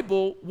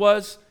Bible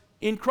was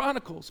in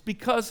Chronicles.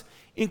 Because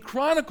in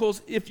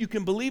Chronicles, if you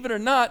can believe it or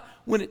not,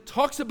 when it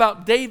talks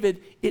about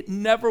David, it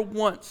never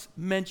once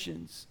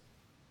mentions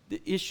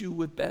the issue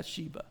with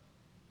Bathsheba.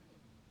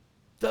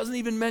 Doesn't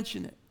even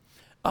mention it.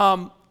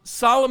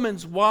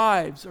 Solomon's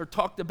wives are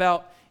talked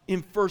about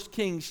in 1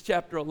 Kings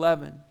chapter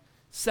 11.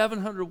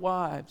 700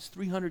 wives,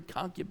 300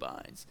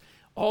 concubines.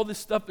 All this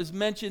stuff is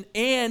mentioned,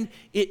 and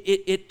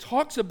it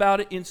talks about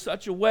it in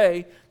such a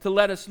way to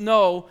let us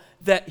know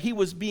that he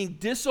was being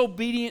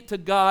disobedient to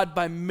God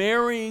by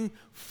marrying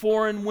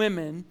foreign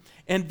women,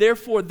 and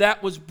therefore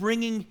that was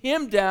bringing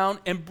him down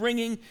and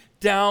bringing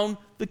down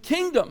the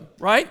kingdom,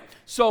 right?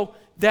 So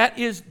That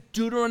is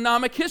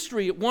Deuteronomic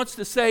history. It wants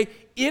to say,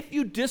 if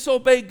you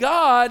disobey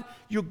God,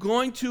 you're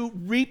going to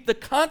reap the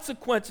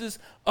consequences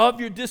of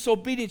your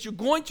disobedience. You're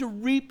going to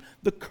reap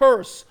the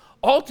curse.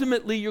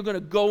 Ultimately, you're going to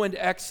go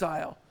into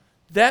exile.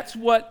 That's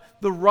what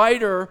the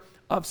writer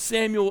of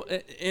Samuel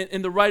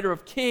and the writer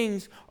of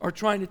Kings are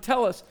trying to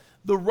tell us.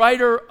 The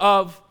writer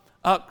of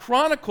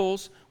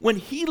Chronicles, when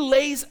he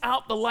lays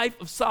out the life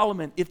of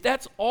Solomon, if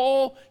that's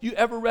all you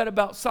ever read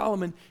about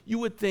Solomon, you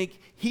would think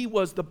he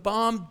was the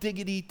bomb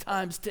diggity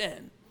times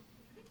 10.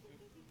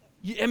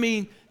 I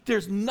mean,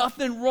 there's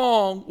nothing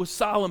wrong with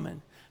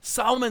Solomon.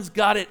 Solomon's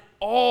got it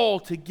all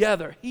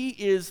together. He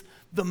is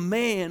the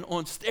man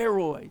on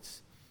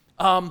steroids.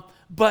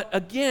 But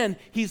again,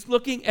 he's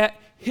looking at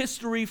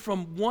history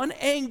from one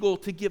angle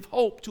to give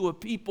hope to a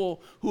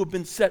people who have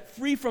been set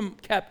free from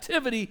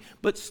captivity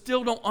but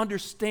still don't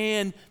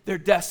understand their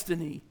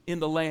destiny in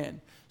the land.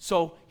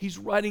 So he's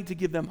writing to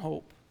give them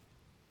hope.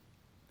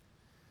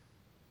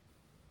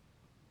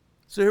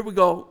 So here we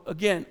go.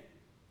 Again,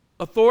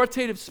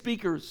 authoritative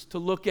speakers to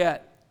look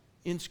at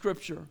in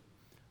Scripture.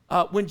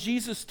 When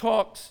Jesus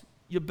talks,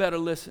 you better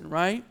listen,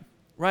 right?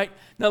 Right?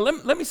 Now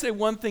let me say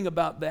one thing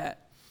about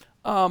that.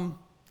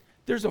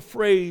 There's a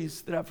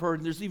phrase that I've heard,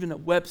 and there's even a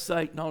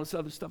website and all this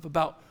other stuff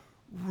about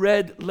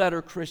red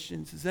letter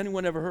Christians. Has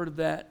anyone ever heard of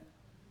that?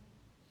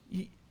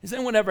 Has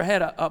anyone ever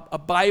had a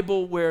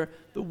Bible where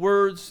the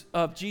words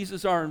of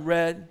Jesus are in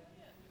red?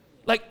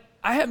 Like,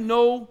 I have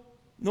no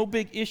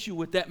big issue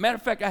with that. Matter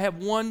of fact, I have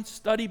one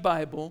study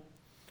Bible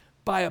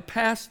by a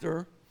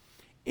pastor,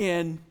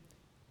 and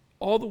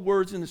all the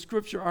words in the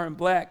Scripture are in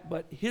black,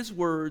 but his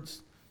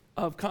words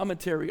of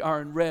commentary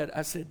are in red.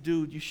 I said,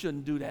 dude, you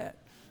shouldn't do that.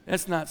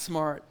 That's not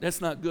smart.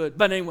 That's not good.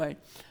 But anyway,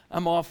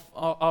 I'm off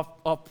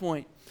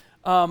point.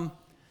 The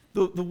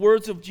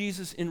words of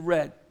Jesus in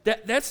red.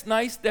 That's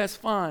nice. That's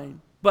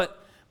fine. But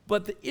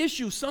the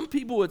issue, some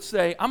people would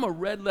say, I'm a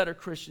red letter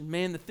Christian.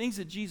 Man, the things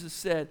that Jesus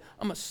said,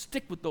 I'm going to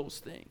stick with those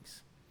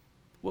things.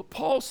 What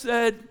Paul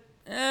said,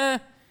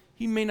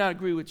 he may not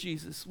agree with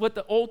Jesus. What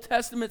the Old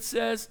Testament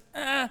says,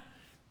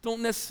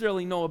 don't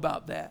necessarily know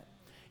about that.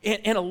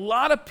 And a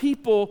lot of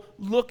people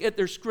look at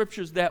their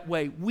scriptures that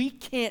way. We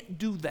can't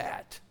do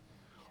that.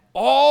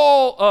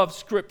 All of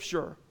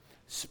Scripture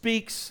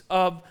speaks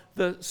of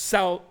the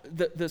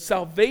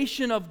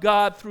salvation of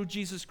God through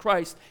Jesus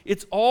Christ.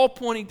 It's all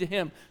pointing to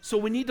Him. So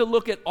we need to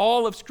look at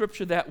all of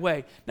Scripture that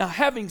way. Now,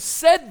 having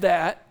said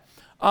that,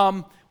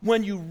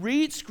 when you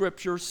read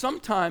Scripture,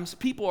 sometimes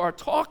people are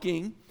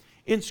talking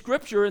in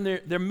Scripture and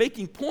they're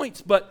making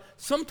points, but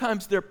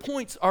sometimes their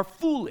points are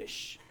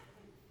foolish,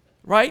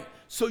 right?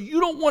 So you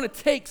don't want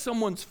to take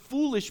someone's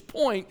foolish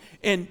point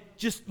and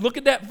just look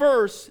at that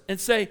verse and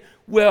say,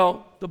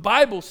 well, the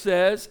Bible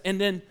says, and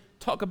then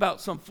talk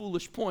about some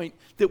foolish point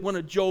that one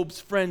of Job's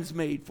friends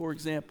made, for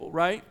example,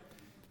 right?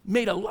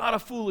 Made a lot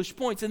of foolish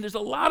points, and there's a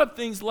lot of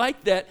things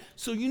like that,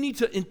 so you need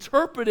to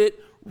interpret it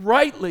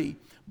rightly.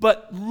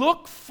 But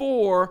look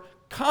for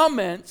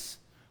comments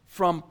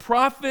from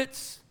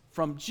prophets,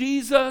 from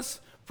Jesus,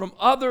 from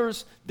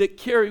others that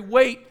carry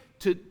weight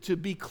to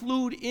be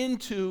clued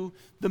into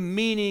the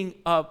meaning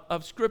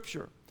of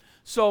Scripture.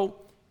 So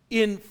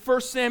in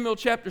 1 Samuel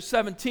chapter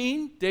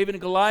 17, David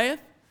and Goliath,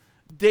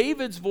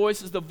 David's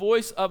voice is the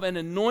voice of an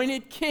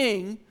anointed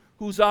king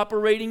who's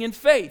operating in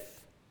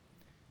faith.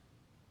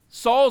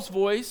 Saul's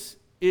voice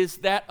is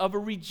that of a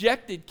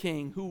rejected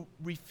king who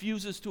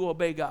refuses to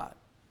obey God.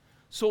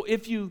 So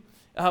if you,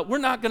 we're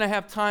not going to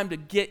have time to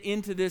get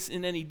into this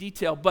in any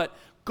detail, but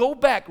go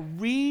back,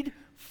 read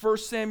 1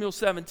 Samuel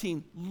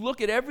 17.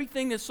 Look at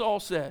everything that Saul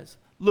says.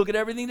 Look at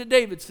everything that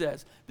David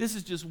says. This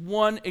is just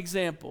one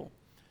example.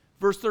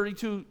 Verse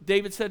 32,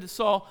 David said to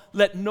Saul,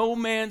 let no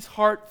man's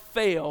heart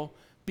fail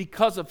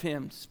because of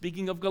him.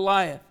 Speaking of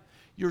Goliath,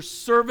 your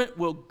servant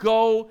will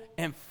go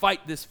and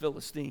fight this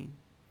Philistine.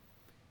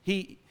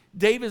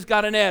 David's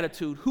got an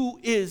attitude. Who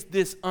is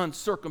this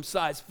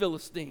uncircumcised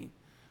Philistine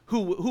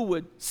who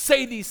would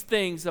say these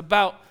things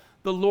about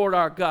the Lord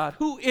our God?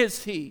 Who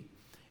is he?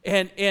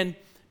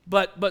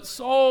 But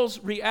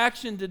Saul's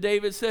reaction to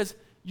David says,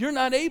 you're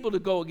not able to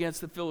go against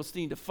the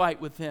Philistine to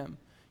fight with him.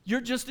 You're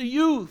just a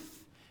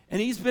youth.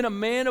 And he's been a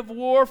man of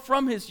war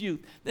from his youth.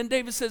 Then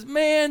David says,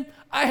 man,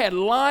 I had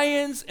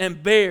lions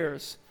and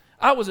bears.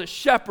 I was a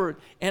shepherd,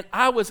 and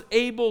I was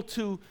able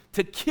to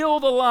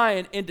kill the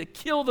lion and to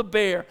kill the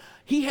bear.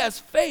 He has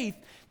faith.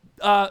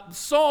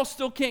 Saul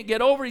still can't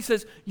get over it. He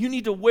says, you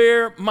need to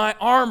wear my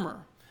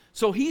armor.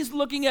 So he's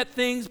looking at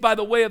things by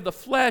the way of the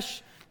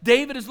flesh.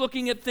 David is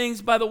looking at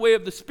things by the way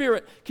of the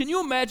Spirit. Can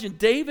you imagine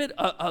David,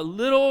 a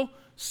little,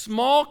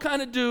 small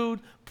kind of dude,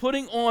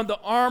 putting on the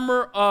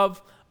armor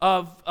of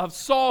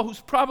Saul, who's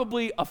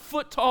probably a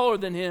foot taller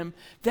than him?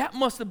 That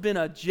must have been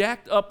a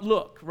jacked up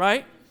look,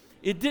 right?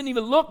 It didn't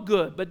even look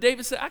good. But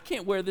David said, I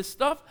can't wear this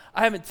stuff.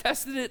 I haven't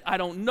tested it. I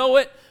don't know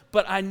it.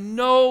 But I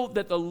know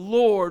that the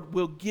Lord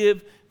will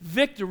give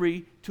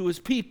victory to his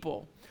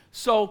people.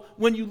 So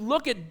when you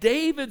look at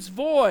David's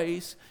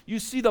voice, you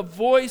see the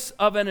voice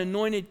of an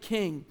anointed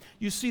king.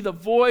 You see the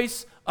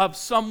voice of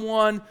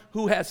someone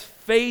who has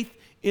faith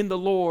in the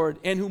Lord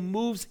and who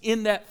moves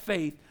in that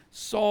faith.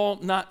 Saul,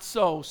 not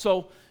so.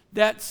 So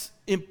that's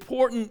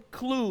important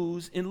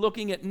clues in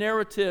looking at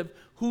narrative.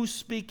 Who's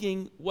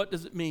speaking? What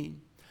does it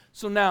mean?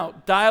 So now,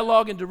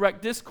 dialogue and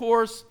direct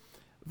discourse,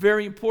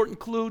 very important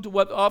clue to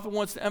what the author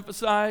wants to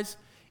emphasize.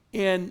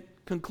 And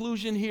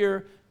conclusion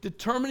here,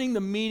 determining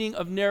the meaning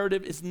of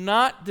narrative is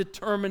not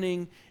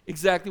determining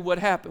exactly what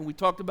happened. We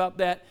talked about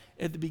that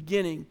at the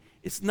beginning.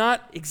 It's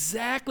not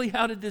exactly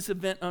how did this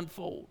event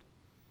unfold.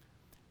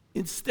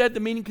 Instead, the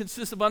meaning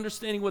consists of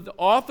understanding what the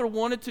author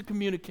wanted to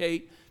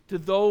communicate to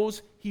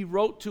those he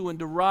wrote to and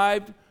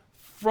derived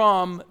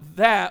from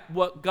that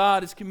what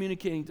God is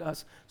communicating to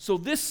us. So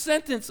this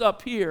sentence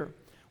up here,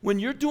 when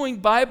you're doing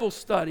Bible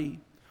study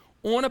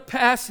on a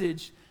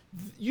passage,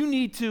 you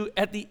need to,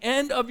 at the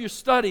end of your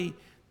study,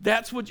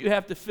 that's what you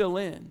have to fill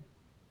in.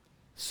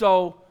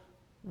 So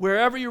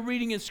wherever you're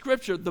reading in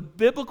Scripture, the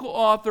biblical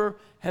author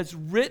has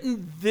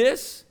written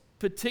this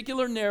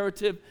particular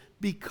narrative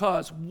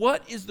because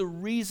what is the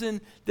reason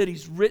that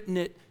he's written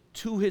it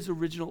to his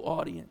original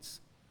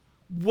audience?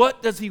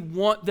 What does he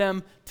want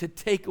them to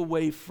take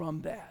away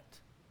from that?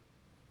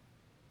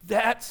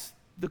 That's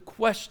the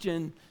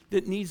question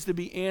that needs to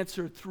be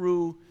answered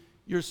through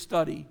your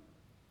study.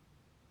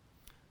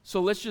 So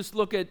let's just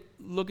look at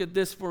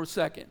this for a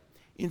second.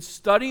 In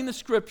studying the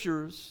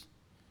Scriptures,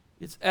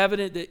 it's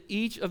evident that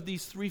each of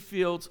these three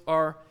fields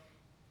are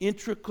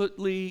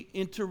intricately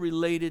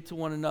interrelated to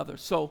one another.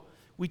 So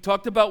we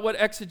talked about what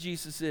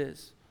exegesis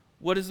is.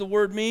 What does the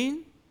word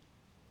mean?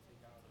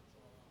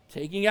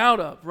 Taking out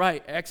of,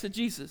 right,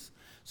 exegesis.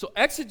 So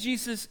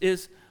exegesis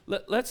is,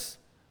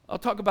 I'll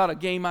talk about a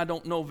game I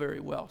don't know very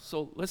well.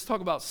 So let's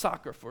talk about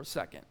soccer for a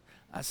second.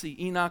 I see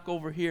Enoch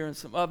over here and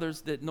some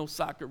others that know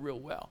soccer real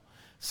well.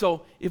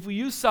 So if we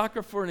use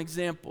soccer for an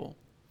example,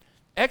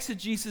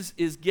 exegesis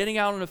is getting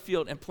out on the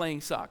field and playing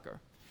soccer.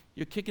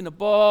 You're kicking the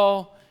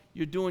ball,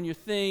 you're doing your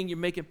thing, you're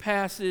making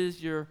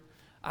passes,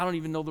 I don't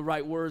even know the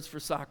right words for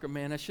soccer,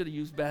 man. I should have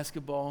used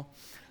basketball.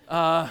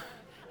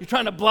 You're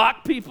trying to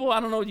block people. I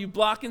don't know, you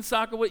block in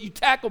soccer? What? You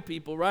tackle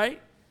people,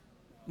 right?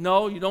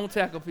 No, you don't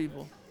tackle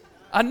people.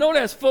 I know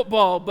that's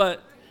football,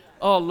 but,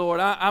 oh,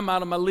 Lord, I'm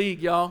out of my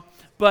league, y'all.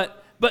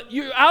 But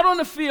you're out on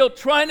the field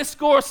trying to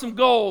score some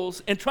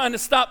goals and trying to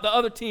stop the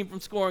other team from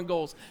scoring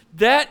goals.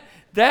 That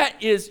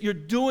is, you're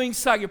doing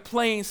soccer, you're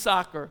playing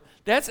soccer.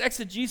 That's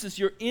exegesis.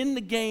 You're in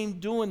the game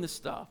doing the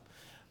stuff.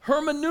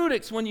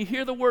 Hermeneutics, when you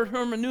hear the word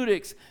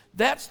hermeneutics,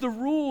 that's the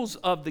rules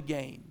of the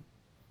game.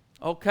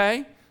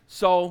 Okay?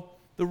 So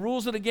the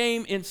rules of the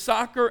game in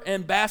soccer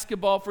and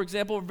basketball, for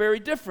example, are very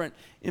different.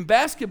 In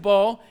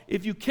basketball,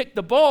 if you kick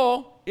the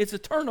ball, it's a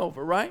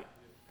turnover, right?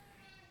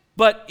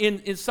 But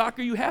in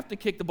soccer, you have to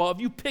kick the ball. If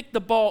you pick the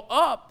ball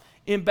up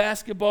in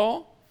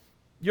basketball,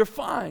 you're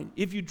fine.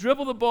 If you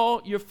dribble the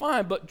ball, you're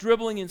fine. But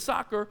dribbling in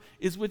soccer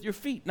is with your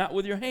feet, not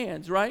with your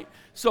hands, right?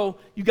 So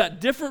you got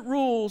different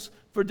rules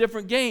for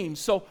different games.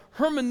 So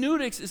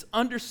hermeneutics is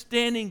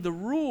understanding the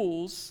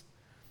rules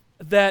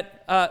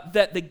that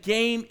the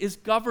game is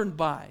governed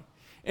by.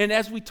 And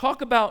as we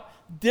talk about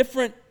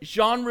different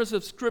genres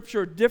of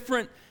Scripture,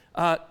 different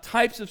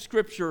types of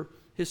Scripture,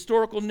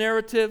 historical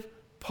narrative,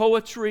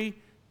 poetry,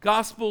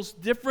 Gospels,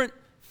 different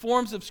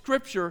forms of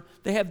Scripture,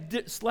 they have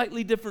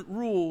slightly different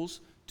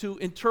rules to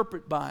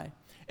interpret by.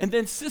 And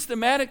then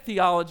systematic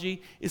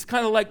theology is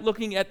kind of like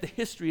looking at the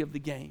history of the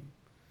game.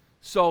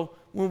 So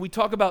when we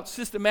talk about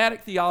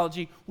systematic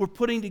theology, we're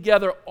putting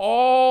together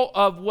all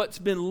of what's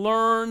been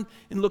learned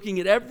and looking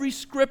at every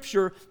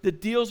Scripture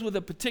that deals with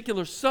a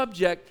particular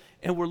subject,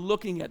 and we're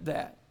looking at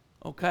that,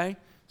 okay?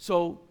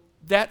 So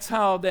that's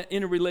how that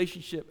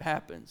interrelationship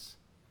happens.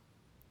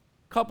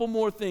 Couple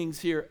more things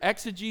here,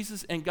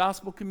 exegesis and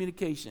gospel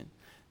communication.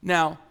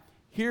 Now,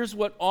 here's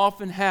what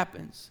often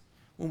happens.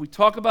 When we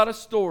talk about a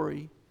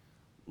story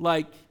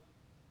like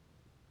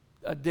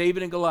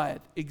David and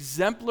Goliath,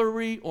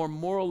 exemplary or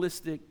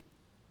moralistic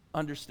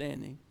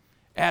understanding.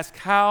 Ask,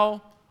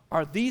 how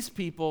are these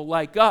people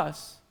like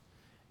us,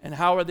 and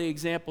how are they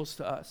examples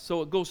to us?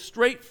 So it goes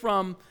straight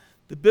from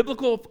the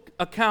biblical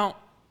account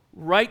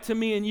right to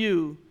me and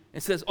you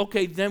and says,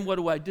 okay, then what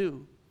do I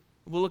do?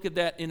 We'll look at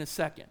that in a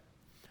second.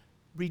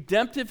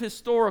 Redemptive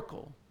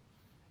historical.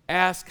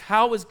 Ask,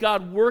 how is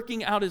God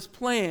working out his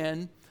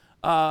plan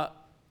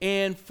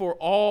and for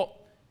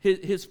all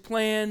his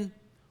plan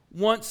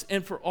once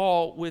and for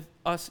all with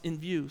us in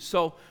view.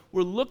 So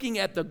we're looking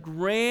at the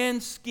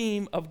grand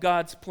scheme of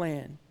God's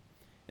plan.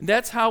 And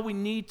that's how we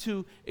need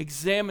to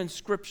examine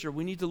Scripture.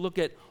 We need to look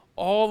at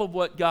all of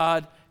what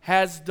God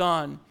has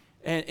done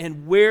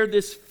and where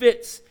this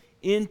fits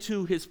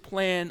into his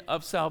plan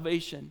of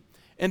salvation.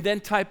 And then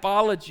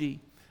typology.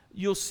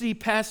 You'll see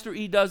Pastor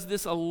E does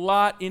this a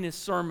lot in his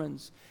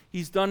sermons.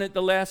 He's done it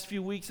the last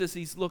few weeks as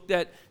he's looked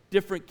at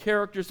different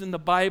characters in the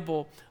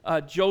Bible.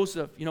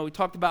 Joseph, we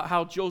talked about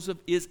how Joseph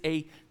is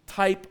a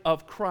type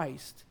of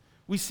Christ.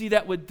 We see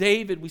that with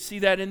David. We see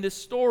that in this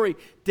story.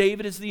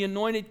 David is the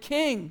anointed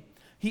king.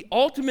 He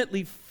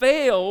ultimately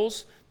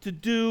fails to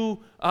do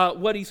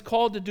what he's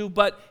called to do,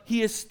 but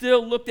he is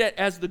still looked at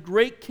as the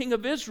great king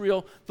of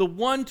Israel, the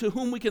one to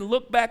whom we can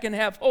look back and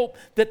have hope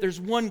that there's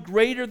one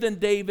greater than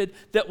David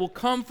that will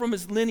come from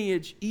his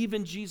lineage,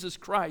 even Jesus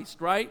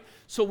Christ, right?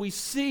 So we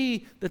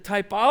see the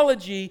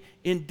typology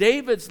in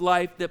David's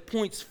life that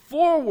points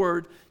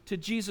forward to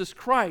Jesus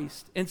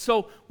Christ. And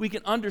so we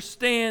can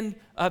understand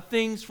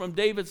things from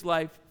David's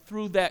life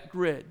through that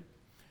grid.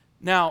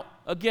 Now,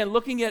 again,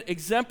 looking at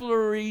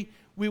exemplary,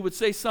 we would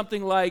say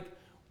something like,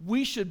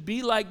 we should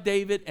be like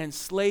David and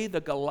slay the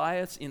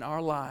Goliaths in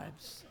our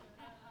lives.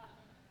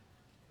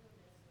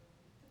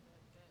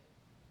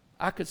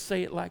 I could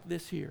say it like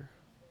this here.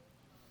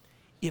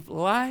 If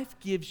life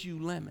gives you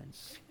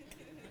lemons,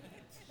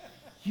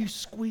 you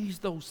squeeze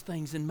those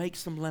things and make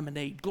some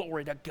lemonade.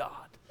 Glory to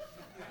God.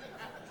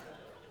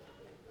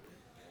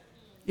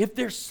 If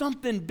there's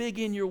something big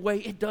in your way,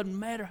 it doesn't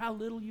matter how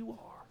little you are.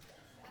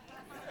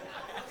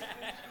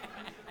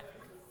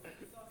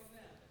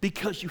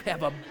 Because you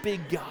have a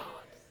big God.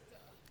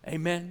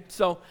 Amen.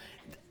 So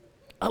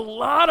a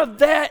lot of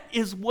that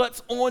is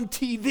what's on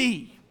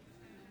TV.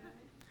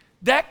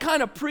 That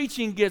kind of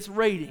preaching gets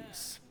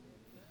ratings.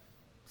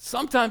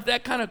 Sometimes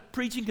that kind of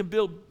preaching can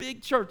build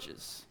big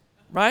churches,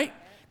 right?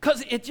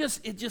 Because it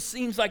just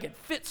seems like it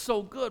fits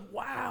so good.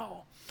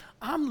 Wow,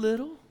 I'm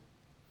little.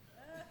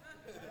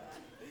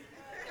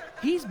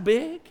 He's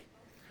big.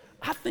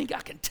 I think I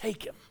can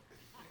take him.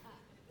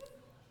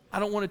 I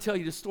don't want to tell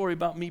you the story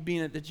about me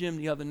being at the gym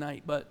the other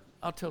night, but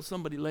I'll tell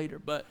somebody later.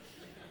 But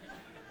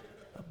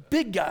a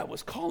big guy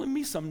was calling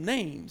me some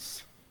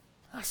names.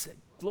 I said,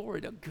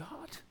 glory to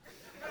God.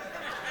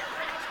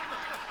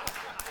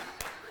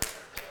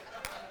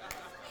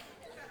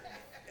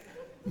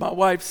 My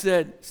wife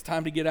said, it's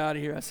time to get out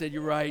of here. I said,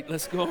 you're right,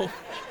 let's go.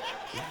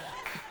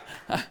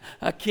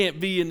 I can't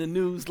be in the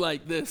news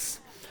like this.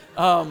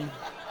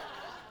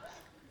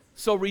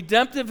 So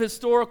redemptive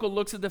historical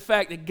looks at the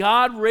fact that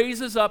God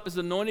raises up his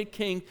anointed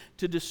king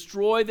to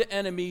destroy the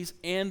enemies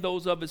and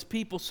those of his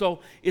people.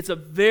 So it's a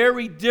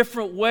very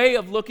different way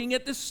of looking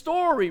at this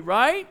story,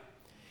 right?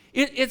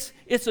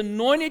 It's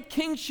anointed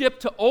kingship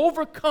to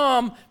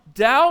overcome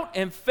doubt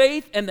and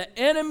faith and the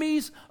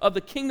enemies of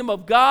the kingdom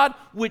of God,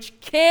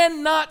 which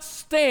cannot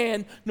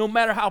stand no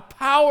matter how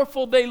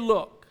powerful they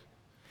look.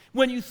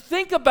 When you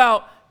think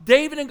about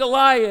David and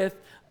Goliath,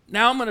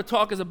 now I'm going to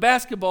talk as a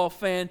basketball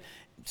fan.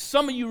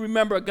 Some of you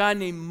remember a guy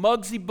named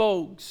Muggsy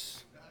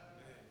Bogues.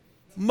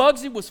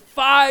 Muggsy was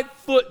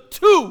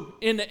 5'2"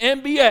 in the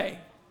NBA.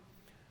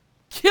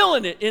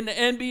 Killing it in the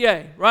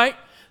NBA, right?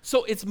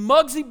 So it's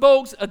Muggsy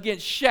Bogues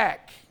against Shaq.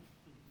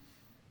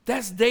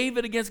 That's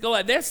David against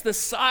Goliath. That's the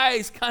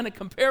size kind of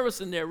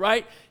comparison there,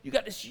 right? You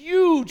got this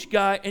huge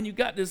guy and you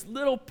got this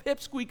little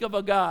pipsqueak of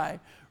a guy,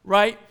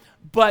 right?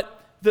 But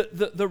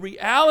the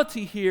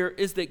reality here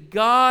is that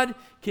God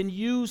can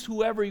use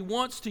whoever he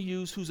wants to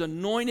use, who's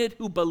anointed,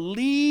 who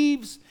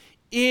believes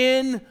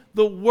in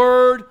the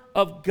word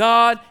of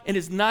God and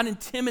is not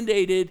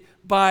intimidated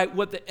by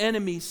what the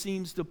enemy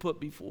seems to put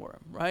before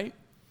him, right?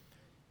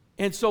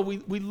 And so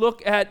we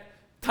look at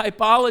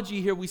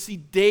typology here. We see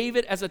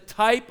David as a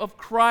type of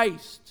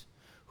Christ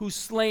who's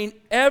slain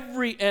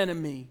every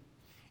enemy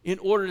in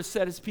order to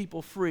set his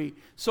people free.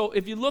 So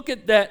if you look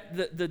at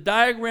that, the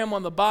diagram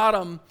on the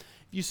bottom,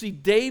 you see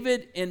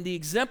David and the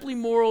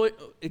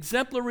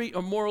exemplary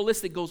or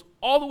moralistic goes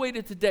all the way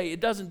to today. It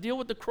doesn't deal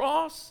with the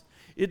cross.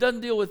 It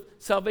doesn't deal with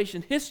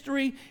salvation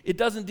history. It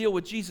doesn't deal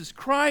with Jesus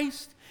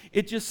Christ.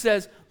 It just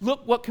says,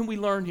 look, what can we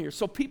learn here?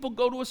 So people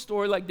go to a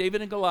story like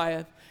David and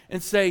Goliath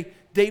and say,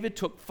 David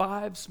took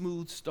 5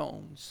 smooth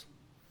stones.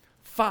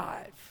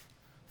 5.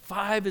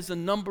 5 is a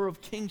number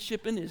of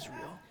kingship in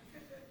Israel.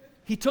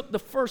 He took the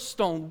first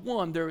stone.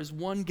 1, there is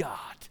one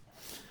God.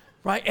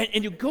 Right?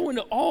 And you go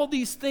into all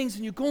these things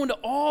and you go into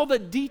all the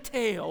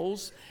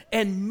details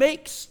and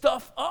make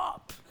stuff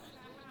up.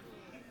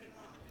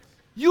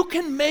 You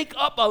can make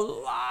up a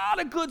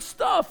lot of good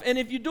stuff. And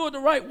if you do it the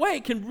right way,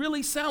 it can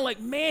really sound like,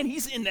 man,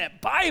 he's in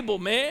that Bible,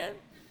 man.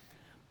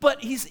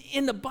 But he's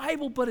in the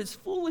Bible, but it's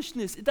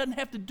foolishness. It doesn't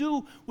have to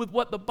do with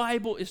what the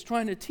Bible is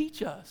trying to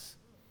teach us.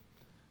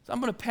 So I'm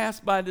going to pass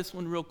by this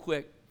one real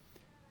quick.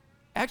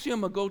 Actually,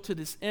 I'm going to go to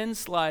this end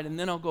slide and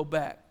then I'll go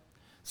back.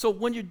 So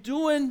when you're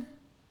doing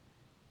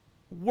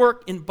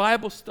work in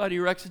Bible study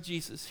or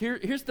exegesis,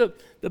 here's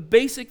the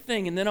basic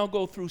thing, and then I'll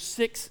go through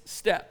 6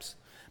 steps.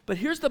 But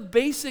here's the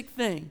basic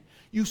thing.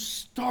 You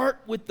start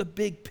with the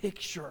big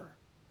picture.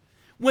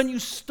 When you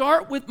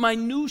start with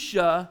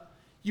minutia,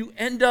 you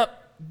end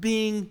up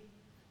being,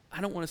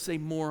 I don't want to say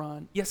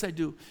moron. Yes, I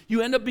do.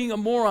 You end up being a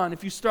moron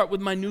if you start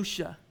with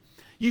minutia.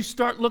 You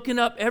start looking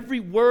up every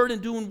word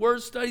and doing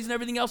word studies and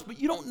everything else, but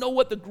you don't know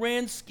what the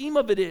grand scheme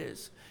of it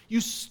is. You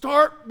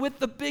start with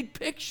the big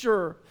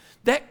picture.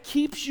 That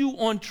keeps you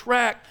on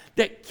track.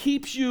 That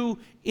keeps you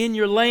in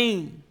your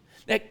lane.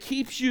 That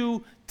keeps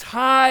you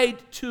tied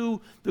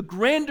to the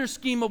grander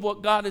scheme of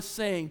what God is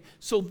saying.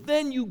 So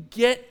then you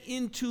get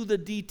into the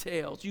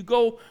details. You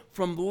go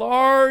from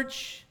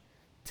large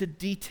to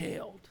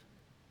detailed.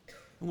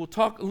 And we'll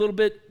talk a little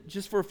bit,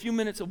 just for a few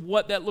minutes, of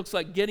what that looks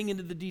like, getting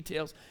into the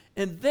details.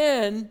 And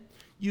then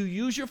you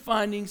use your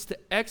findings to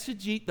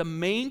exegete the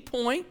main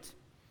point.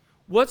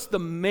 What's the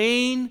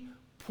main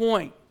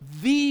point?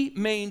 The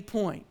main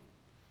point.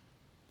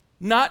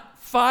 Not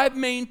 5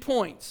 main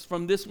points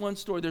from this one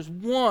story. There's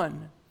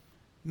one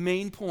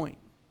main point.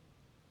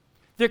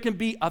 There can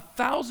be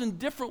 1,000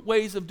 different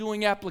ways of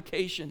doing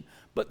application,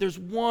 but there's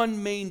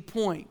one main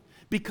point,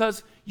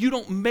 because you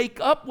don't make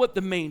up what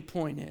the main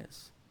point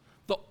is.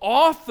 The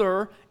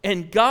author,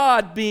 and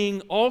God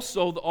being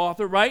also the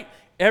author, right?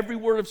 Every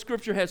word of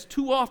Scripture has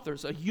 2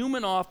 authors, a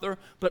human author,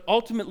 but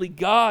ultimately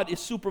God is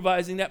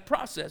supervising that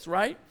process,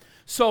 right?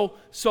 So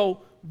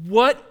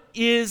what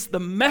is the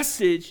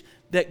message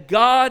that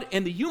God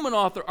and the human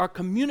author are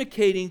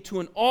communicating to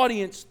an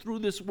audience through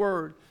this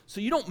word? So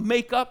you don't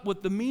make up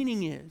what the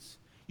meaning is.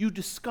 You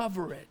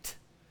discover it.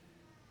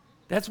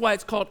 That's why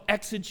it's called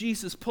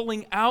exegesis,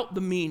 pulling out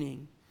the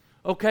meaning.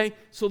 Okay?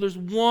 So there's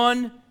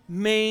one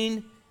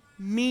main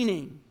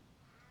meaning.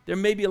 There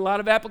may be a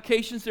lot of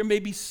applications. There may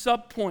be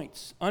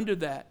subpoints under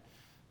that.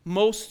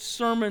 Most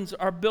sermons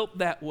are built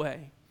that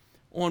way,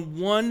 on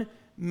one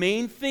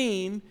main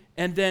theme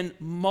and then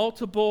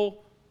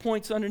multiple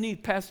points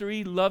underneath. Pastor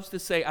E loves to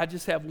say, I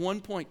just have 1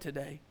 point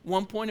today.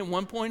 1 point and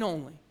 1 point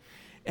only.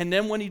 And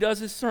then when he does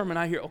his sermon,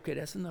 I hear, okay,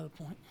 that's another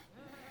point.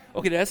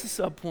 Okay, that's a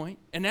subpoint,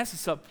 and that's a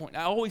subpoint.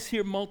 I always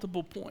hear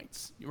multiple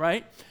points,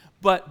 right?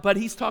 But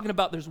he's talking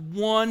about there's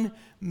one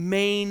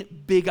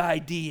main big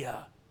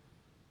idea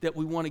that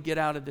we want to get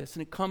out of this,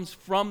 and it comes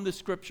from the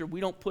Scripture. We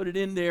don't put it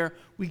in there.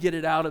 We get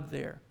it out of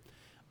there.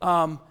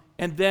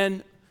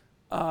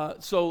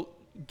 So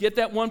get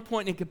that 1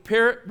 point and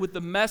compare it with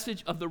the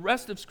message of the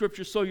rest of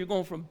Scripture. So you're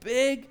going from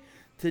big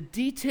to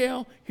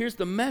detail. Here's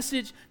the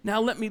message.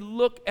 Now let me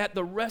look at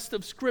the rest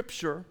of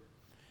Scripture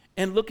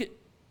and look at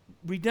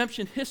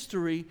redemption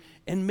history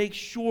and make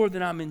sure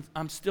that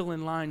I'm still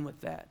in line with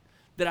that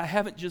I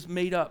haven't just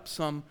made up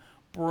some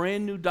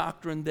brand new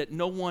doctrine that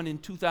no one in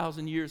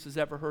 2,000 years has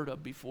ever heard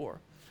of before.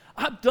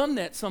 I've done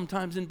that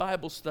sometimes in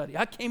Bible study.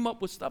 I came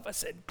up with stuff. I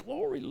said,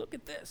 glory, look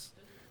at this.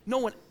 No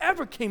one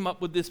ever came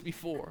up with this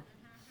before.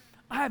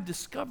 I have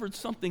discovered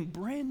something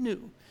brand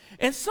new.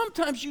 And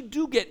sometimes you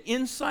do get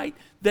insight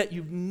that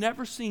you've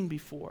never seen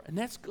before, and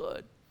that's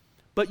good.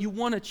 But you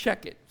want to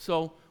check it.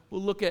 So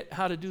we'll look at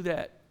how to do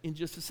that in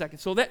just a second.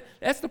 So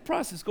that's the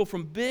process. Go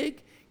from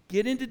big,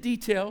 get into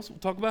details. We'll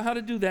talk about how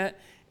to do that,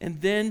 and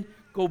then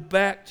go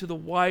back to the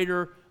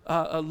wider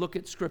look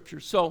at Scripture.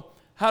 So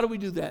how do we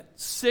do that?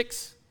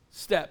 6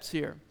 steps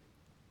here.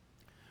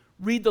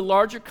 Read the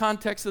larger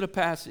context of the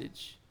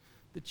passage,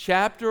 the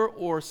chapter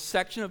or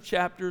section of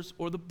chapters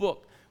or the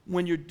book.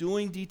 When you're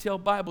doing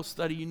detailed Bible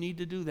study, you need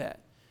to do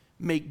that.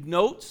 Make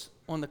notes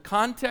on the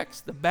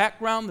context, the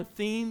background, the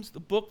themes,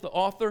 the book, the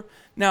author.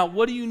 Now,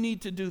 what do you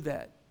need to do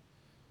that?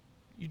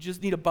 You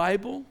just need a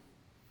Bible,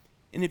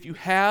 and if you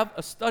have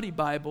a study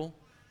Bible,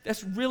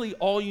 that's really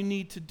all you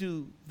need to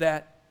do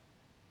that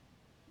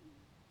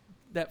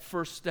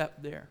first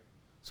step there.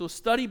 So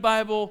study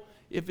Bible,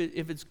 if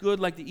it's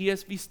good, like the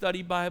ESV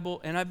study Bible,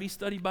 NIV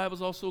study Bible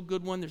is also a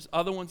good one. There's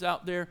other ones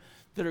out there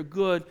that are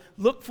good.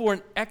 Look for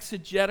an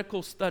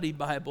exegetical study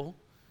Bible,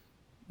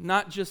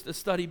 not just a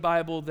study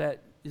Bible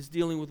that is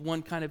dealing with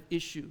one kind of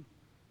issue,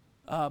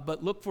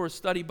 but look for a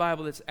study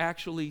Bible that's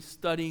actually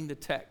studying the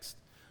text.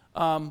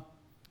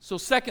 So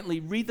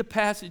secondly, read the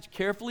passage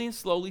carefully and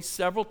slowly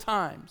several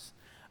times,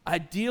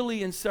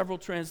 ideally in several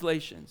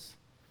translations.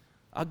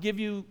 I'll give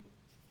you,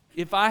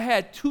 if I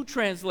had 2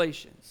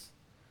 translations,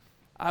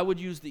 I would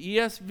use the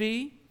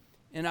ESV,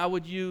 and I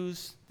would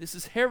use, this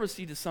is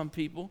heresy to some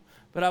people,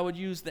 but I would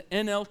use the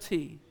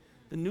NLT,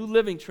 the New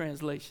Living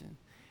Translation.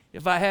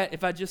 If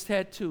I just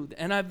had 2, the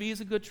NIV is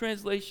a good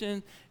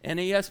translation,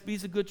 NASB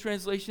is a good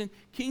translation,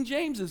 King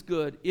James is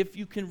good if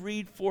you can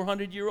read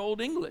 400-year-old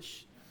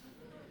English.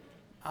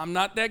 I'm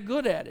not that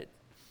good at it.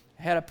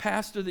 I had a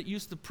pastor that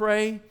used to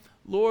pray,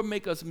 Lord,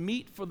 make us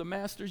meat for the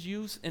master's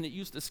use, and it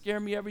used to scare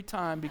me every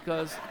time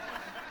because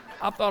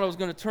I thought I was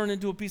going to turn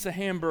into a piece of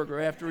hamburger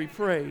after he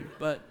prayed,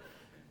 but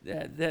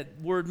that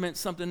word meant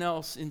something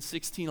else in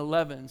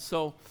 1611.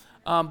 So,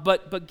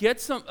 but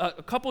get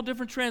a couple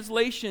different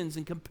translations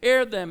and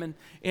compare them,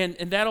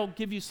 and that'll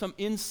give you some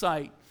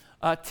insight.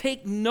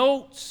 Take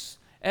notes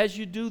as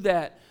you do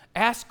that.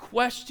 Ask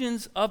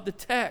questions of the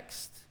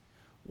text.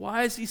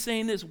 Why is he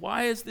saying this?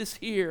 Why is this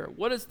here?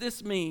 What does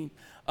this mean?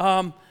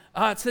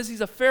 It says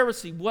he's a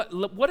Pharisee.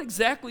 What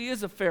exactly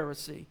is a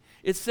Pharisee?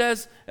 It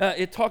says,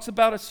 it talks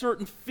about a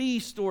certain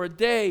feast or a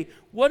day.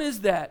 What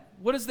is that?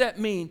 What does that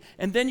mean?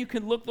 And then you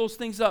can look those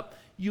things up.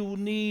 It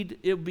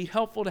would be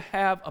helpful to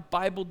have a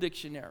Bible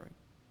dictionary.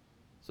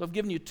 So I've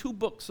given you 2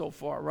 books so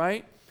far,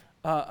 right?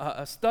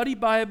 A study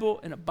Bible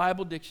and a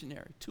Bible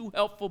dictionary. 2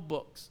 helpful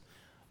books.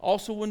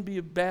 Also wouldn't be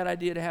a bad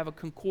idea to have a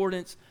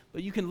concordance,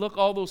 but you can look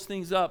all those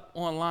things up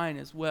online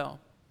as well.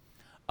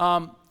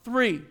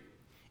 3,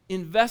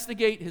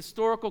 investigate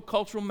historical,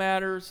 cultural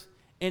matters,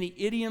 any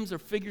idioms or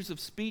figures of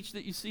speech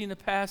that you see in the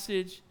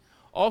passage.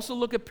 Also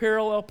look at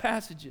parallel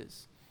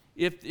passages.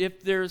 If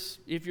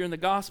you're in the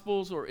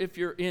Gospels, or if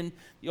you're in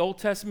the Old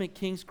Testament,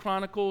 Kings,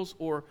 Chronicles,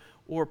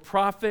 or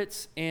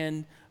prophets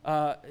and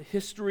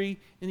history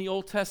in the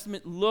Old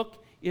Testament,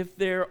 look if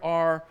there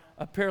are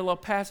parallel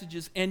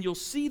passages, and you'll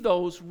see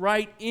those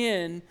right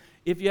in.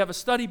 If you have a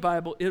study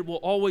Bible, it will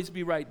always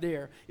be right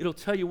there. It'll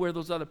tell you where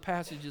those other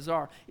passages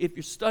are. If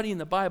you're studying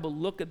the Bible,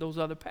 look at those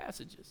other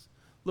passages.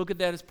 Look at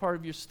that as part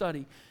of your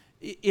study.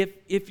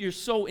 If you're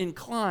so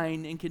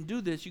inclined and can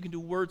do this, you can do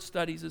word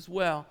studies as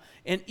well.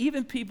 And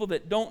even people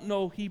that don't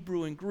know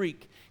Hebrew and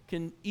Greek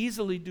can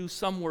easily do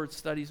some word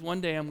studies.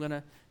 One day I'm going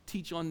to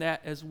teach on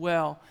that as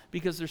well,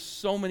 because there's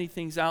so many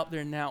things out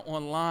there now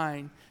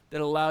online that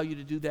allow you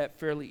to do that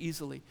fairly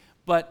easily.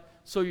 But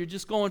so you're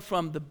just going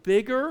from the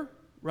bigger,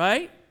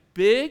 right?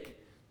 Big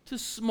to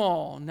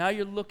small. Now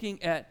you're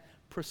looking at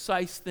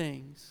precise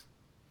things.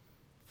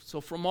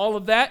 So from all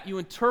of that, you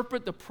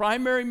interpret the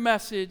primary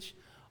message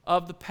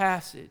of the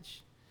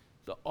passage,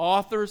 the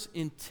author's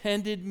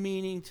intended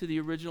meaning to the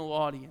original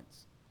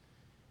audience.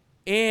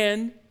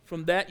 And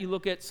from that, you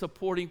look at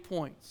supporting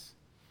points.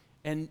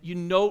 And you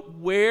note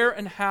where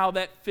and how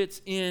that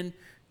fits in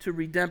to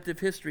redemptive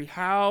history.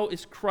 How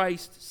is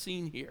Christ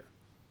seen here?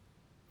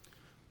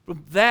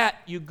 From that,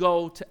 you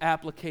go to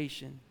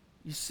application.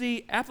 You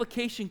see,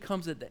 application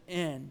comes at the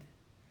end,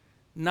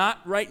 not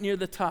right near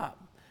the top,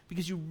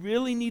 because you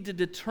really need to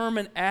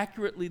determine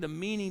accurately the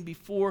meaning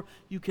before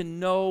you can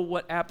know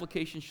what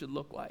application should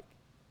look like.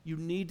 You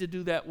need to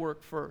do that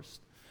work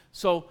first.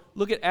 So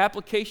look at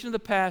application of the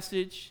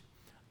passage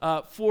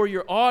for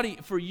your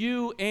audience, for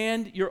you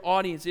and your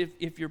audience.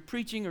 If you're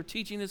preaching or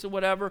teaching this or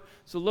whatever,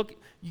 so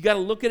you got to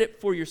look at it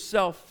for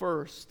yourself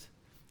first,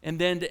 and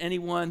then to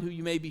anyone who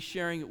you may be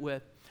sharing it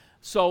with.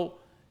 So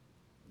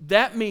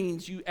that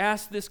means you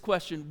ask this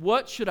question: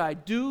 what should I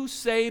do,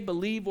 say,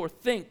 believe, or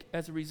think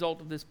as a result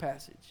of this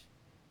passage?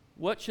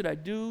 What should I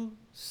do,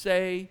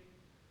 say,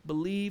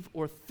 believe,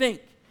 or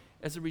think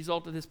as a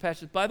result of this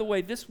passage? By the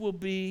way, this will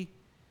be,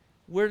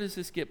 where does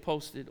this get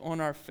posted? On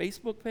our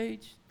Facebook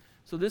page?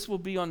 So this will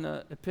be on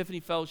the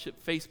Epiphany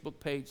Fellowship Facebook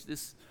page,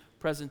 this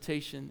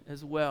presentation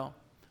as well.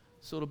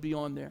 So it'll be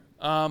on there.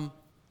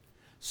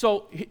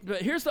 So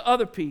here's the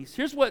other piece.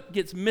 Here's what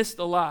gets missed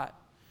a lot.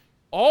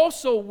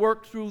 Also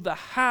work through the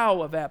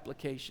how of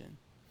application.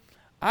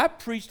 I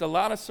preached a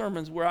lot of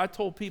sermons where I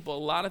told people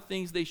a lot of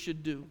things they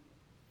should do.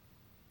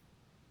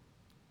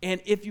 And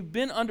if you've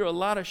been under a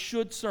lot of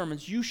should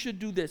sermons, you should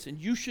do this,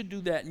 and you should do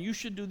that, and you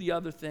should do the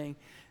other thing,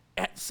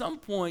 at some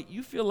point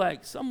you feel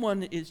like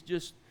someone is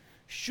just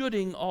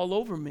shoulding all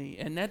over me,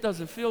 and that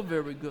doesn't feel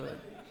very good.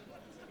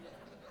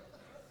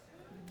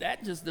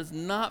 That just does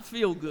not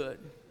feel good.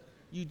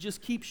 You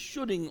just keep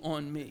shoulding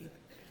on me,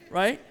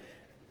 right?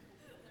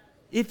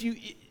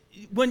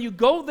 When you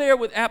go there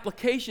with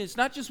application, it's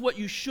not just what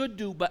you should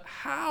do, but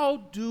how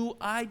do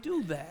I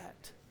do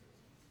that?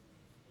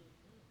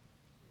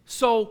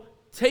 So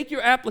take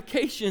your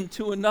application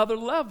to another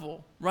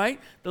level,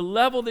 right? The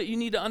level that you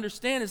need to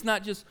understand is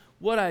not just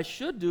what I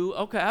should do.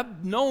 Okay,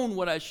 I've known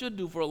what I should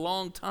do for a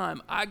long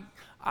time.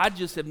 I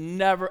just have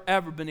never,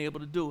 ever been able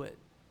to do it.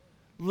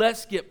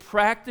 Let's get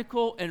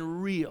practical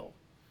and real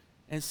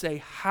and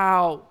say,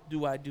 how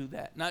do I do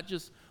that? Not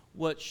just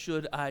what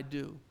should I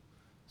do.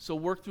 So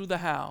work through the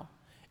how.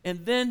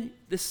 And then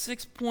the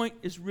sixth point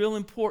is real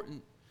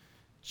important.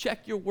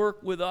 Check your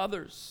work with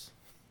others.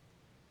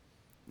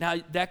 Now,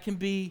 that can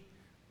be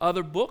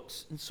other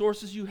books and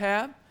sources you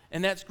have,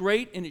 and that's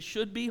great, and it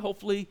should be.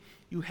 Hopefully,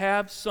 you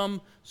have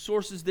some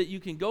sources that you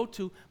can go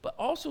to, but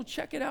also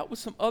check it out with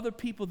some other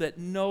people that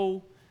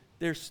know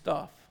their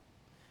stuff.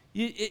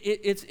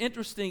 It's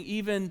interesting,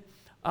 even,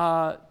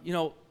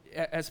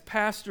 as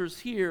pastors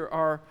here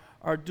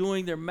are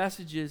doing their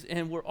messages,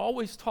 and we're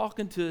always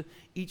talking to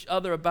each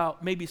other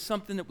about maybe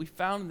something that we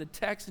found in the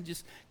text and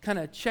just kind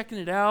of checking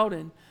it out,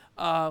 and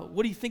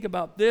what do you think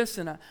about this?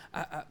 And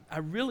I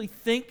really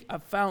think I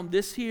found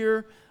this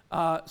here.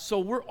 So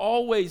we're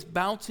always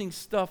bouncing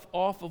stuff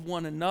off of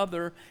one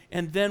another,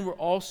 and then we're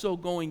also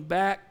going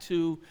back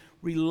to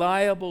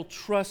reliable,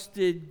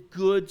 trusted,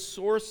 good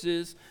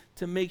sources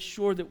to make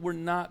sure that we're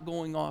not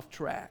going off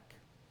track.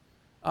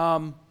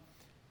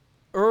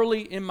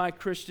 Early in my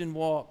Christian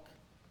walk,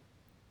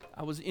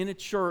 I was in a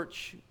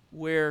church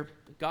where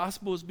the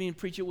gospel was being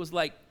preached.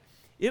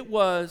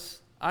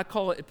 I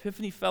call it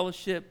Epiphany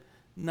Fellowship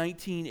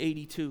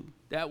 1982.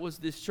 That was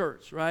this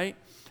church, right?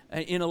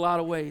 In a lot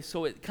of ways.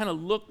 So it kind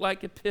of looked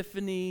like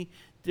Epiphany,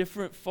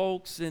 different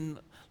folks, and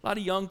a lot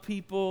of young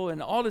people,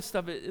 and all this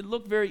stuff. It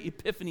looked very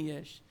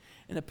Epiphany-ish.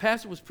 And the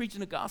pastor was preaching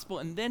the gospel,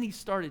 and then he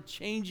started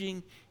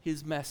changing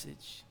his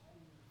message.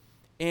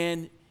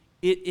 And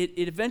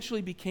it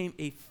eventually became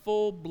a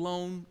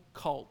full-blown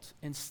cult,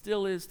 and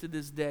still is to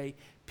this day.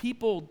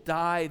 People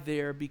die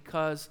there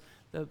because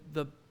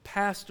the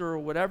pastor, or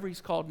whatever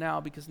he's called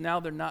now, because now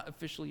they're not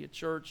officially a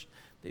church.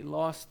 They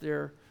lost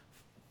their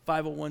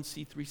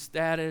 501c3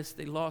 status.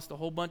 They lost a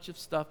whole bunch of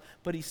stuff,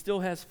 but he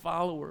still has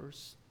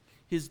followers.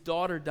 His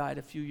daughter died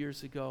a few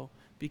years ago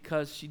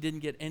because she didn't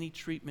get any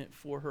treatment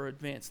for her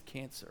advanced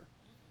cancer,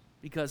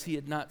 because he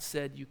had not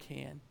said you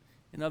can.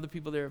 and other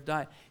people there have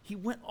died. He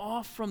went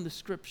off from the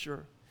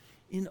scripture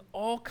in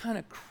all kind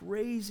of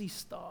crazy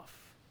stuff,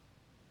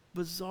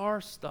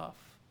 bizarre stuff.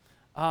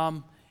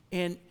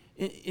 And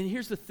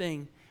here's the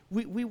thing.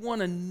 We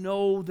want to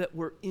know that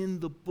we're in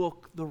the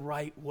book the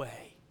right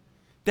way.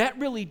 That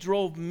really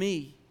drove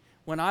me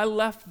when I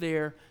left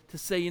there to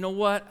say, you know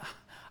what?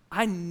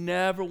 I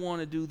never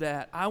want to do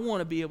that. I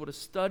want to be able to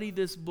study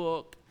this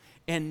book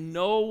and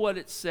know what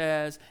it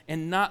says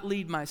and not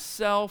lead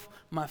myself,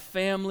 my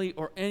family,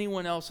 or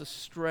anyone else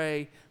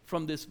astray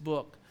from this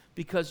book.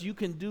 Because you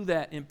can do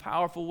that in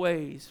powerful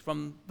ways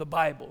from the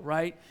Bible,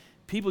 right?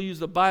 People use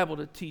the Bible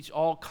to teach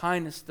all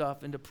kind of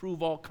stuff and to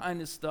prove all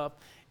kind of stuff,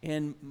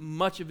 and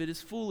much of it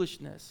is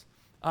foolishness.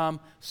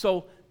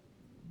 So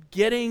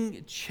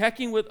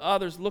checking with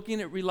others, looking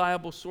at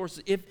reliable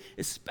sources,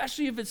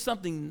 especially if it's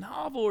something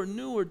novel or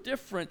new or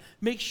different,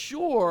 make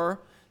sure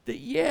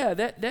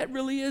that that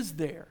really is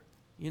there.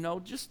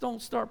 Just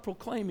don't start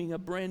proclaiming a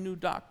brand new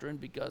doctrine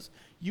because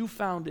you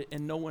found it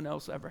and no one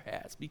else ever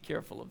has. Be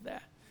careful of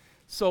that.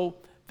 So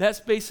that's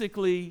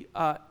basically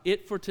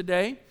it for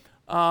today.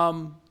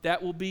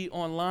 That will be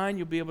online.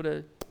 You'll be able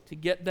to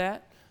get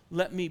that.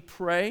 Let me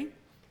pray,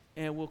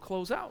 and we'll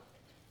close out.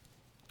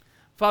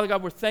 Father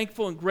God, we're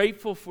thankful and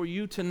grateful for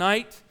you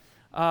tonight.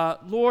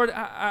 Lord,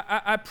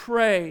 I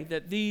pray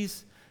that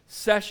these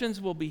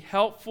sessions will be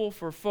helpful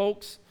for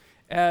folks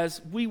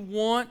as we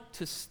want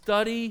to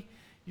study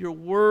your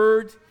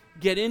word,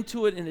 get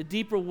into it in a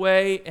deeper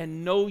way,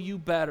 and know you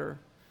better.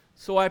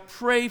 So I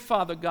pray,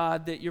 Father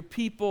God, that your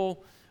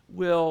people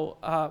will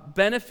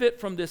benefit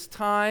from this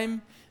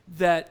time,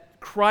 that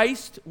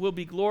Christ will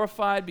be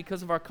glorified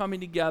because of our coming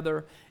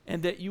together,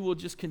 and that you will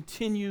just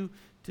continue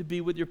to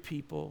be with your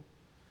people.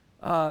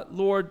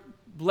 Lord,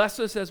 bless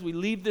us as we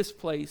leave this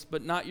place,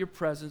 but not your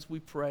presence, we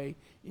pray.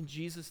 In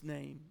Jesus'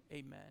 name,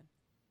 amen.